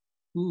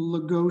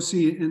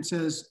Lugosi and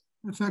says,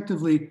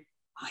 effectively,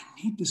 I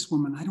need this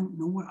woman. I don't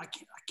know what, I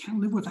can't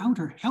live without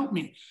her. Help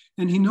me.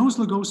 And he knows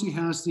Lugosi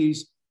has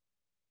these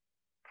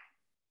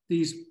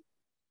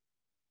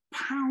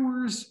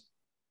powers.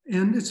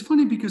 And it's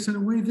funny because in a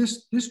way,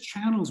 this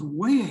channels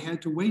way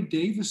ahead to Wade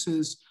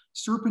Davis's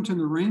Serpent in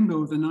the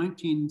Rainbow of the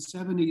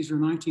 1970s or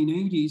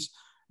 1980s,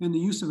 and the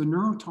use of a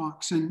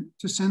neurotoxin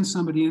to send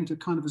somebody into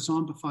kind of a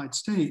zombified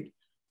state.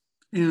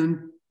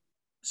 And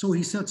so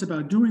he sets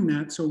about doing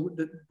that so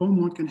that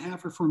Beaumont can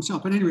have her for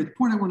himself. But anyway, the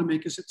point I want to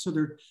make is that so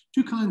there are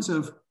two kinds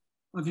of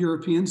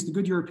Europeans, the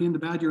good European, the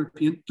bad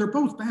European. They're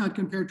both bad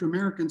compared to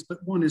Americans,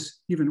 but one is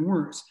even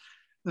worse.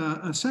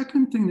 A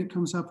second thing that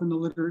comes up in the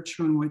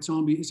literature on White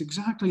Zombie is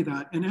exactly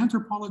that. And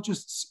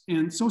anthropologists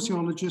and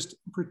sociologists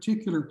in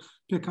particular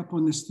pick up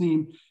on this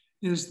theme,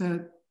 is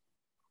that,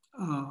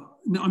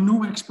 now I'm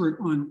no expert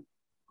on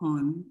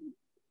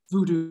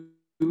voodoo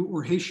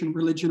or Haitian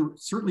religion, or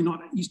certainly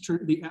not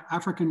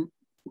the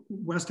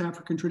West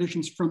African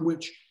traditions from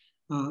which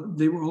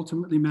they were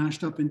ultimately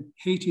mashed up in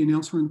Haiti and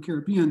elsewhere in the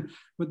Caribbean.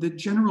 But the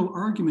general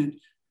argument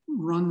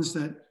runs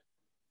that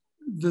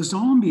the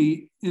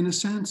zombie, in a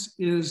sense,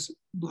 is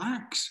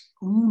Blacks'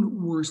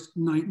 own worst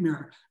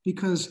nightmare,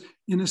 because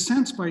in a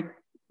sense, by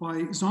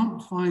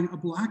zombifying a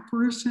Black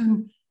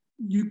person,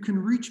 you can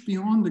reach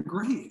beyond the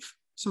grave.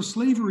 So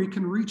slavery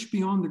can reach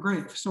beyond the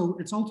grave. So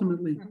it's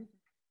ultimately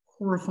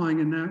horrifying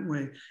in that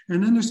way.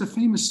 And then there's a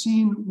famous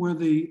scene where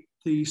the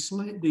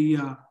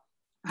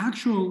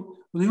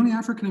only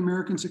African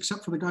Americans,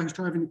 except for the guy who's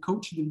driving the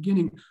coach at the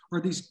beginning, are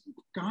these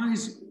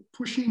guys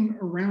pushing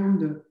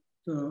around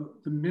the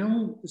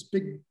mill, this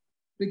big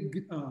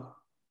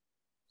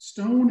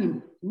stone,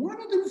 and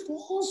one of them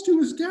falls to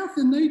his death,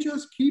 and they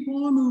just keep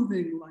on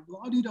moving like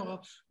la-di-da,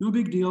 no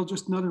big deal,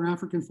 just another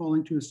African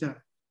falling to his death.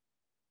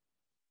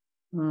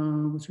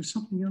 Was there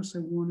something else I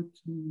wanted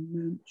to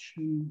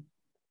mention?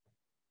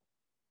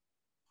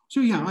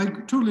 So yeah, I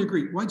totally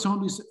agree. White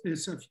Zombies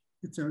it's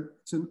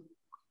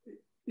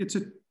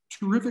a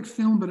terrific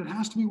film, but it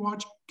has to be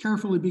watched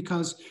carefully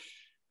because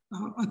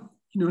I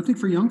think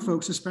for young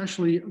folks,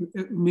 especially,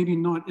 maybe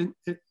not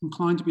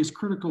inclined to be as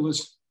critical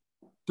as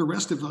the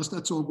rest of us.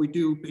 That's all we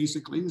do,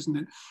 basically, isn't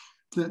it?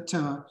 That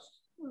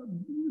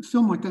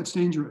film like that's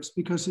dangerous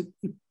because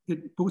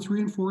it both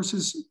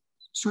reinforces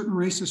certain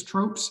racist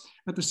tropes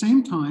at the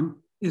same time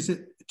as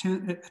it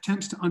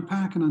attempts to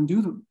unpack and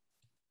undo them.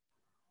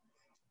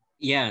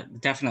 Yeah,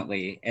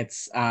 definitely.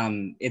 It's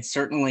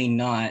certainly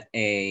not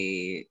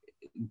a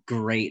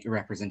great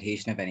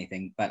representation of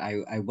anything, but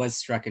I was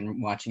struck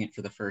in watching it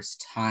for the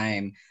first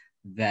time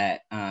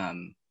that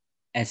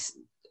as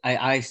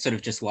I sort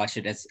of just watched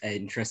it as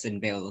interested in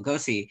Bela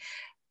Lugosi.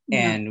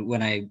 Yeah. And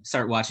when I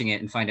start watching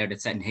it and find out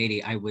it's set in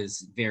Haiti, I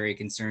was very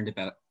concerned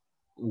about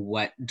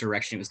what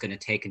direction it was going to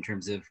take in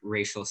terms of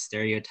racial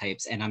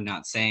stereotypes. And I'm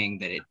not saying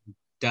that it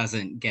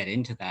doesn't get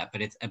into that,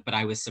 but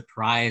I was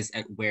surprised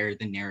at where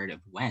the narrative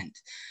went.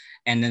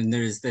 And then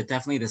there's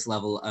definitely this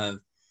level of,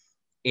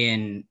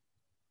 in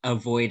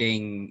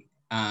avoiding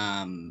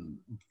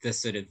the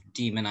sort of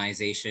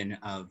demonization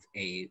of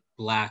a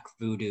Black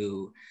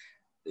voodoo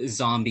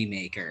zombie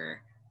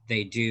maker,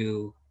 they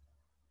do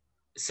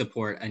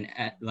support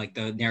like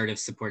the narrative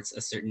supports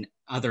a certain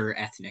other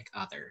ethnic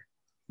other.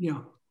 Yeah.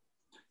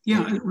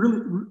 Yeah, it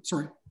really,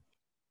 sorry.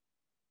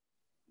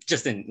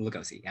 Just in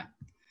Lugosi, yeah.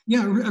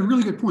 Yeah, a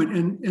really good point.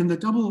 And the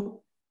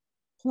double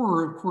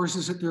horror, of course,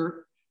 is that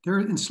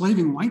they're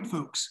enslaving white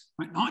folks,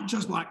 right? Not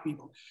just Black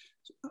people.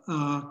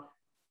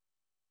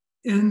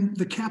 And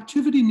the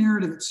captivity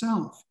narrative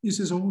itself is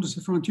as old as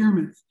the frontier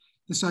myth.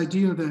 This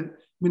idea that, I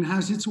mean, it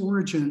has its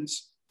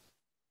origins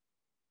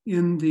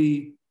in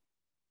the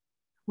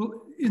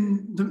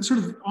sort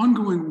of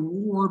ongoing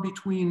war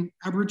between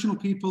Aboriginal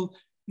people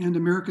and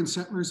American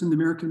settlers in the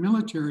American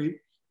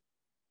military.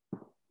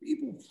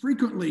 People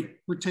frequently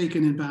were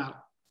taken in battle.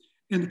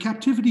 And the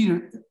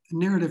captivity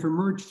narrative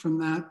emerged from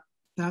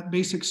that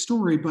basic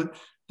story, but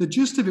the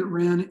gist of it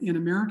ran in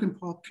American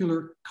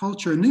popular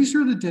culture. And these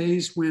are the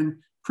days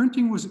when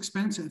printing was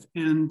expensive,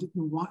 and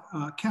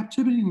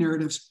captivity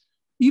narratives,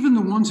 even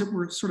the ones that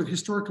were sort of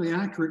historically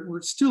accurate,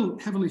 were still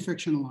heavily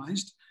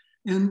fictionalized.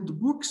 And the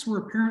books were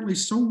apparently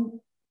so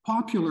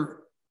popular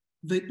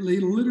that they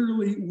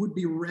literally would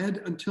be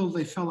read until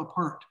they fell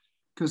apart,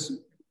 because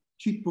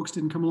cheap books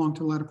didn't come along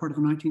till the latter part of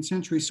the 19th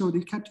century. So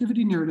the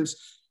captivity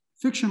narratives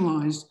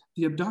fictionalized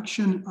the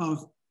abduction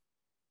of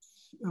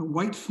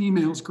white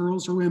females,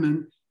 girls or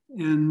women,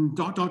 and ...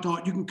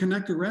 You can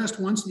connect the rest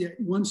once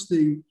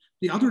the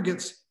other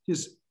gets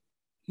his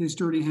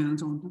dirty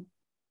hands on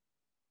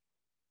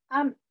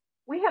them.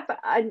 We have,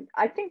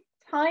 I think,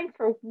 time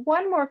for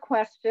one more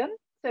question.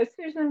 So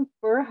Susan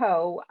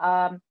Burho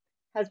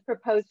has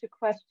proposed a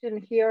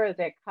question here.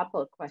 There are a couple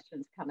of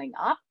questions coming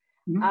up.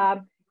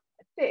 Mm-hmm.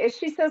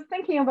 She says,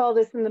 thinking of all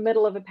this in the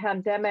middle of a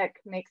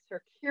pandemic makes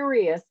her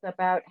curious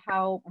about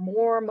how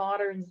more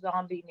modern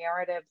zombie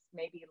narratives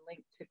may be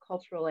linked to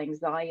cultural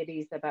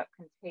anxieties about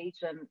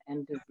contagion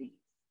and disease,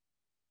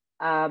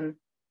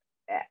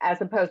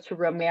 as opposed to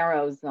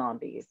Romero's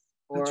zombies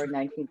or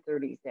right.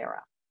 1930s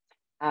era.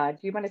 Do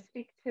you want to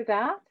speak to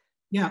that?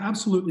 Yeah,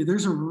 absolutely.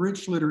 There's a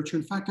rich literature.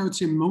 In fact, I would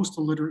say most of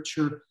the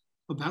literature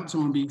about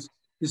zombies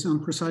is on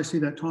precisely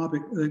that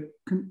topic,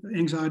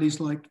 anxieties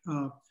like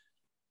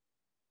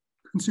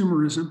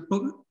consumerism.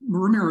 But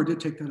Romero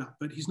did take that up,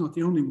 but he's not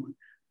the only one.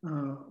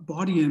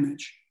 Body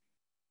image.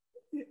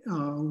 A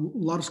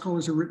lot of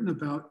scholars have written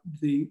about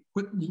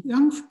what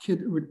young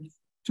kid,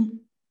 to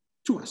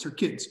us, or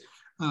kids,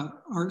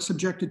 are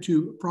subjected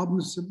to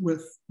problems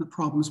with, not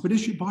problems, but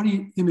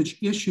body image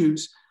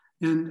issues,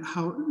 and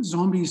how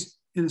zombies,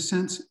 in a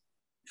sense,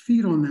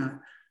 feed on that.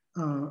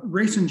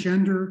 Race and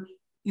gender,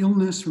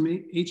 illness from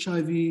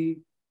HIV,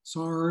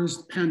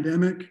 SARS,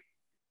 pandemic,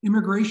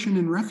 immigration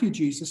and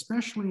refugees,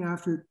 especially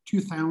after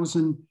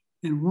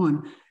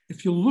 2001.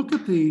 If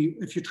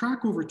you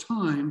track over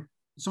time,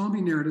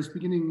 zombie narratives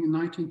beginning in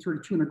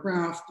 1932 in a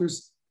graph,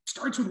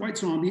 starts with white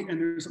zombie and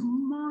there's a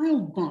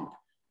mild bump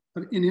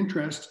in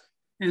interest.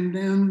 And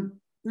then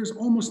there's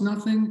almost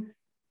nothing.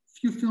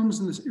 Few films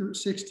in the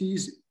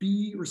 60s,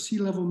 B or C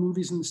level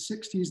movies in the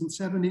 60s and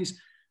 70s.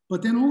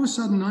 But then all of a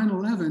sudden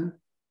 9/11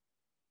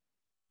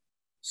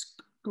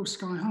 goes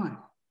sky high.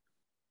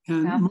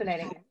 And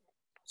fascinating.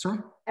 Sorry?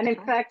 And in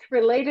fact,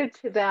 related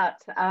to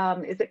that,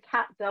 is it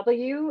Kat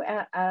W.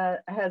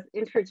 Has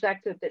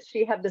interjected that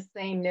she had the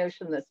same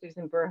notion that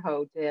Susan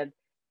Burho did,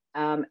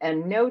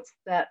 and notes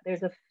that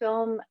there's a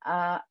film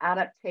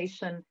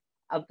adaptation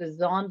of the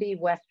zombie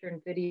Western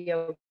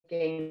video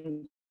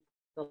game,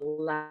 The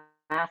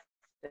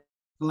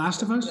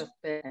Last of Us, just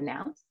been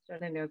announced. I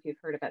don't know if you've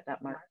heard about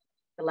that, Mark.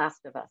 The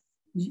Last of Us.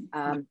 It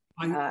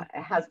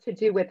has to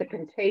do with the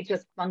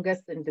contagious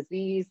fungus and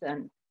disease,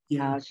 and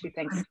she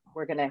thinks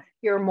we're going to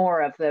hear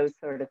more of those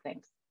sort of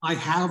things. I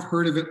have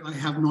heard of it. I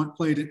have not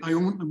played it.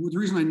 The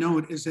reason I know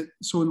it is that,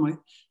 so in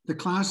the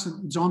class,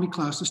 zombie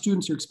class, the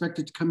students are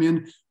expected to come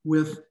in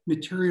with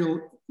material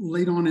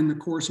late on in the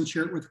course and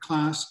share it with the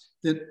class.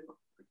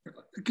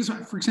 Because,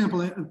 for example,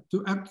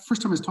 the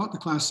first time I taught the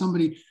class,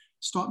 somebody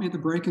stopped me at the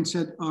break and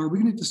said, are we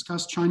going to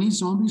discuss Chinese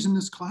zombies in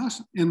this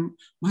class? And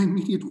my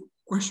immediate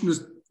question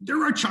was,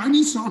 there are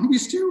Chinese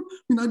zombies too? I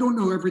mean, I don't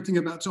know everything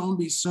about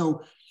zombies.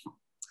 So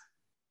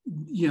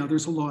yeah,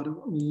 there's a lot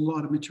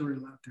of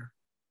material out there.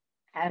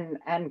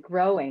 And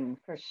growing,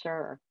 for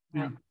sure.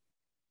 Yeah.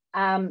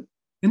 And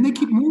they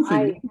keep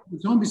moving. The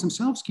zombies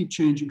themselves keep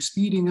changing,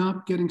 speeding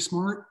up, getting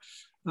smart,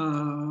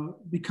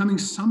 becoming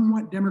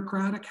somewhat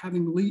democratic,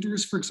 having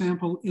leaders. For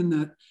example, in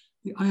the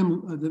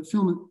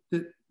film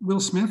that Will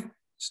Smith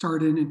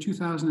started in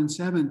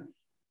 2007.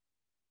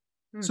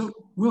 So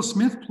Will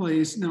Smith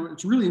plays, now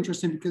it's really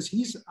interesting because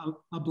he's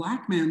a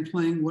black man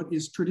playing what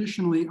is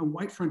traditionally a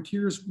white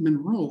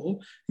frontiersman role.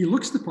 He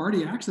looks the part,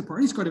 he acts the part,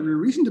 he's got every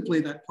reason to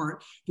play that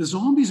part. The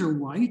zombies are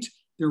white,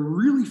 they're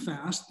really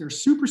fast, they're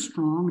super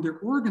strong, they're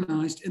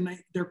organized, and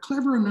they're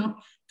clever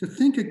enough to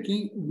think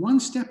again, one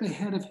step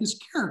ahead of his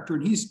character.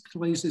 And he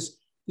plays this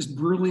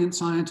brilliant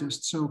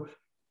scientist. So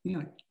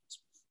yeah, it's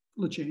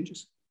full of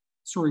changes.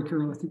 Sorry,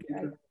 Carol, I think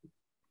you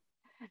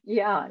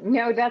Yeah,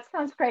 no, that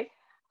sounds great.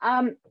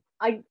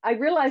 I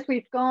realize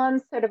we've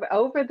gone sort of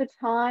over the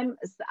time.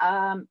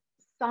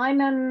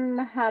 Simon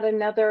had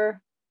a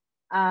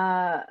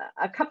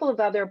couple of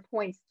other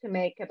points to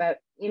make about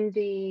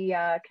indie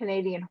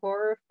Canadian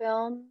horror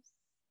films.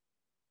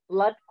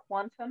 Blood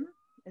Quantum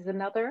is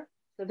another.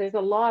 So there's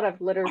a lot of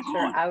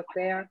literature out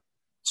there.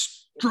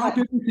 Drop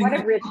everything.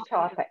 What a rich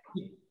topic.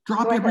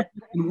 Drop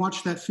everything and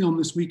watch that film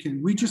this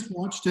weekend. We just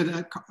watched it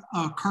at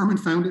Carmen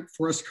found it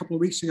for us a couple of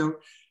weeks ago.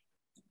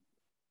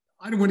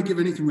 I don't want to give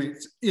anything away.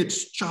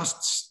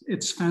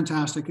 It's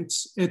fantastic.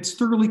 It's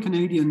thoroughly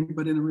Canadian,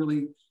 but in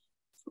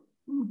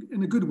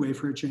a good way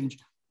for a change.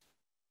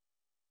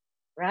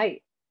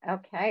 Right.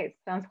 Okay.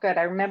 Sounds good.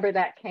 I remember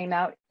that came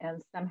out and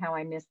somehow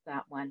I missed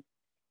that one.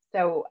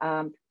 So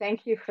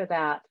thank you for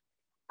that.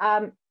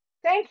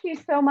 Thank you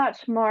so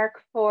much,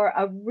 Mark, for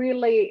a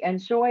really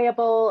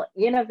enjoyable,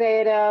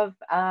 innovative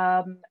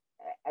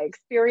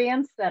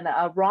experience and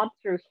a romp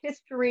through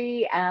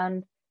history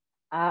and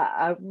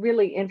a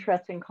really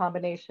interesting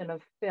combination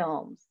of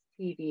films,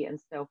 TV, and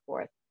so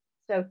forth.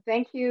 So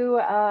thank you,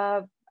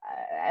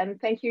 and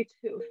thank you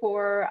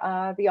for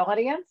the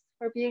audience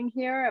for being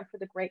here and for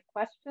the great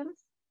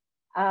questions.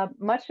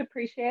 Much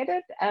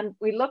appreciated, and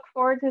we look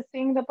forward to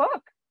seeing the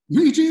book.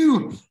 Me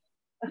too.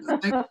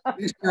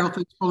 Thanks, Carol.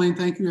 Thanks, Pauline.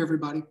 Thank you,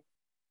 everybody.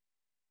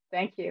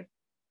 Thank you.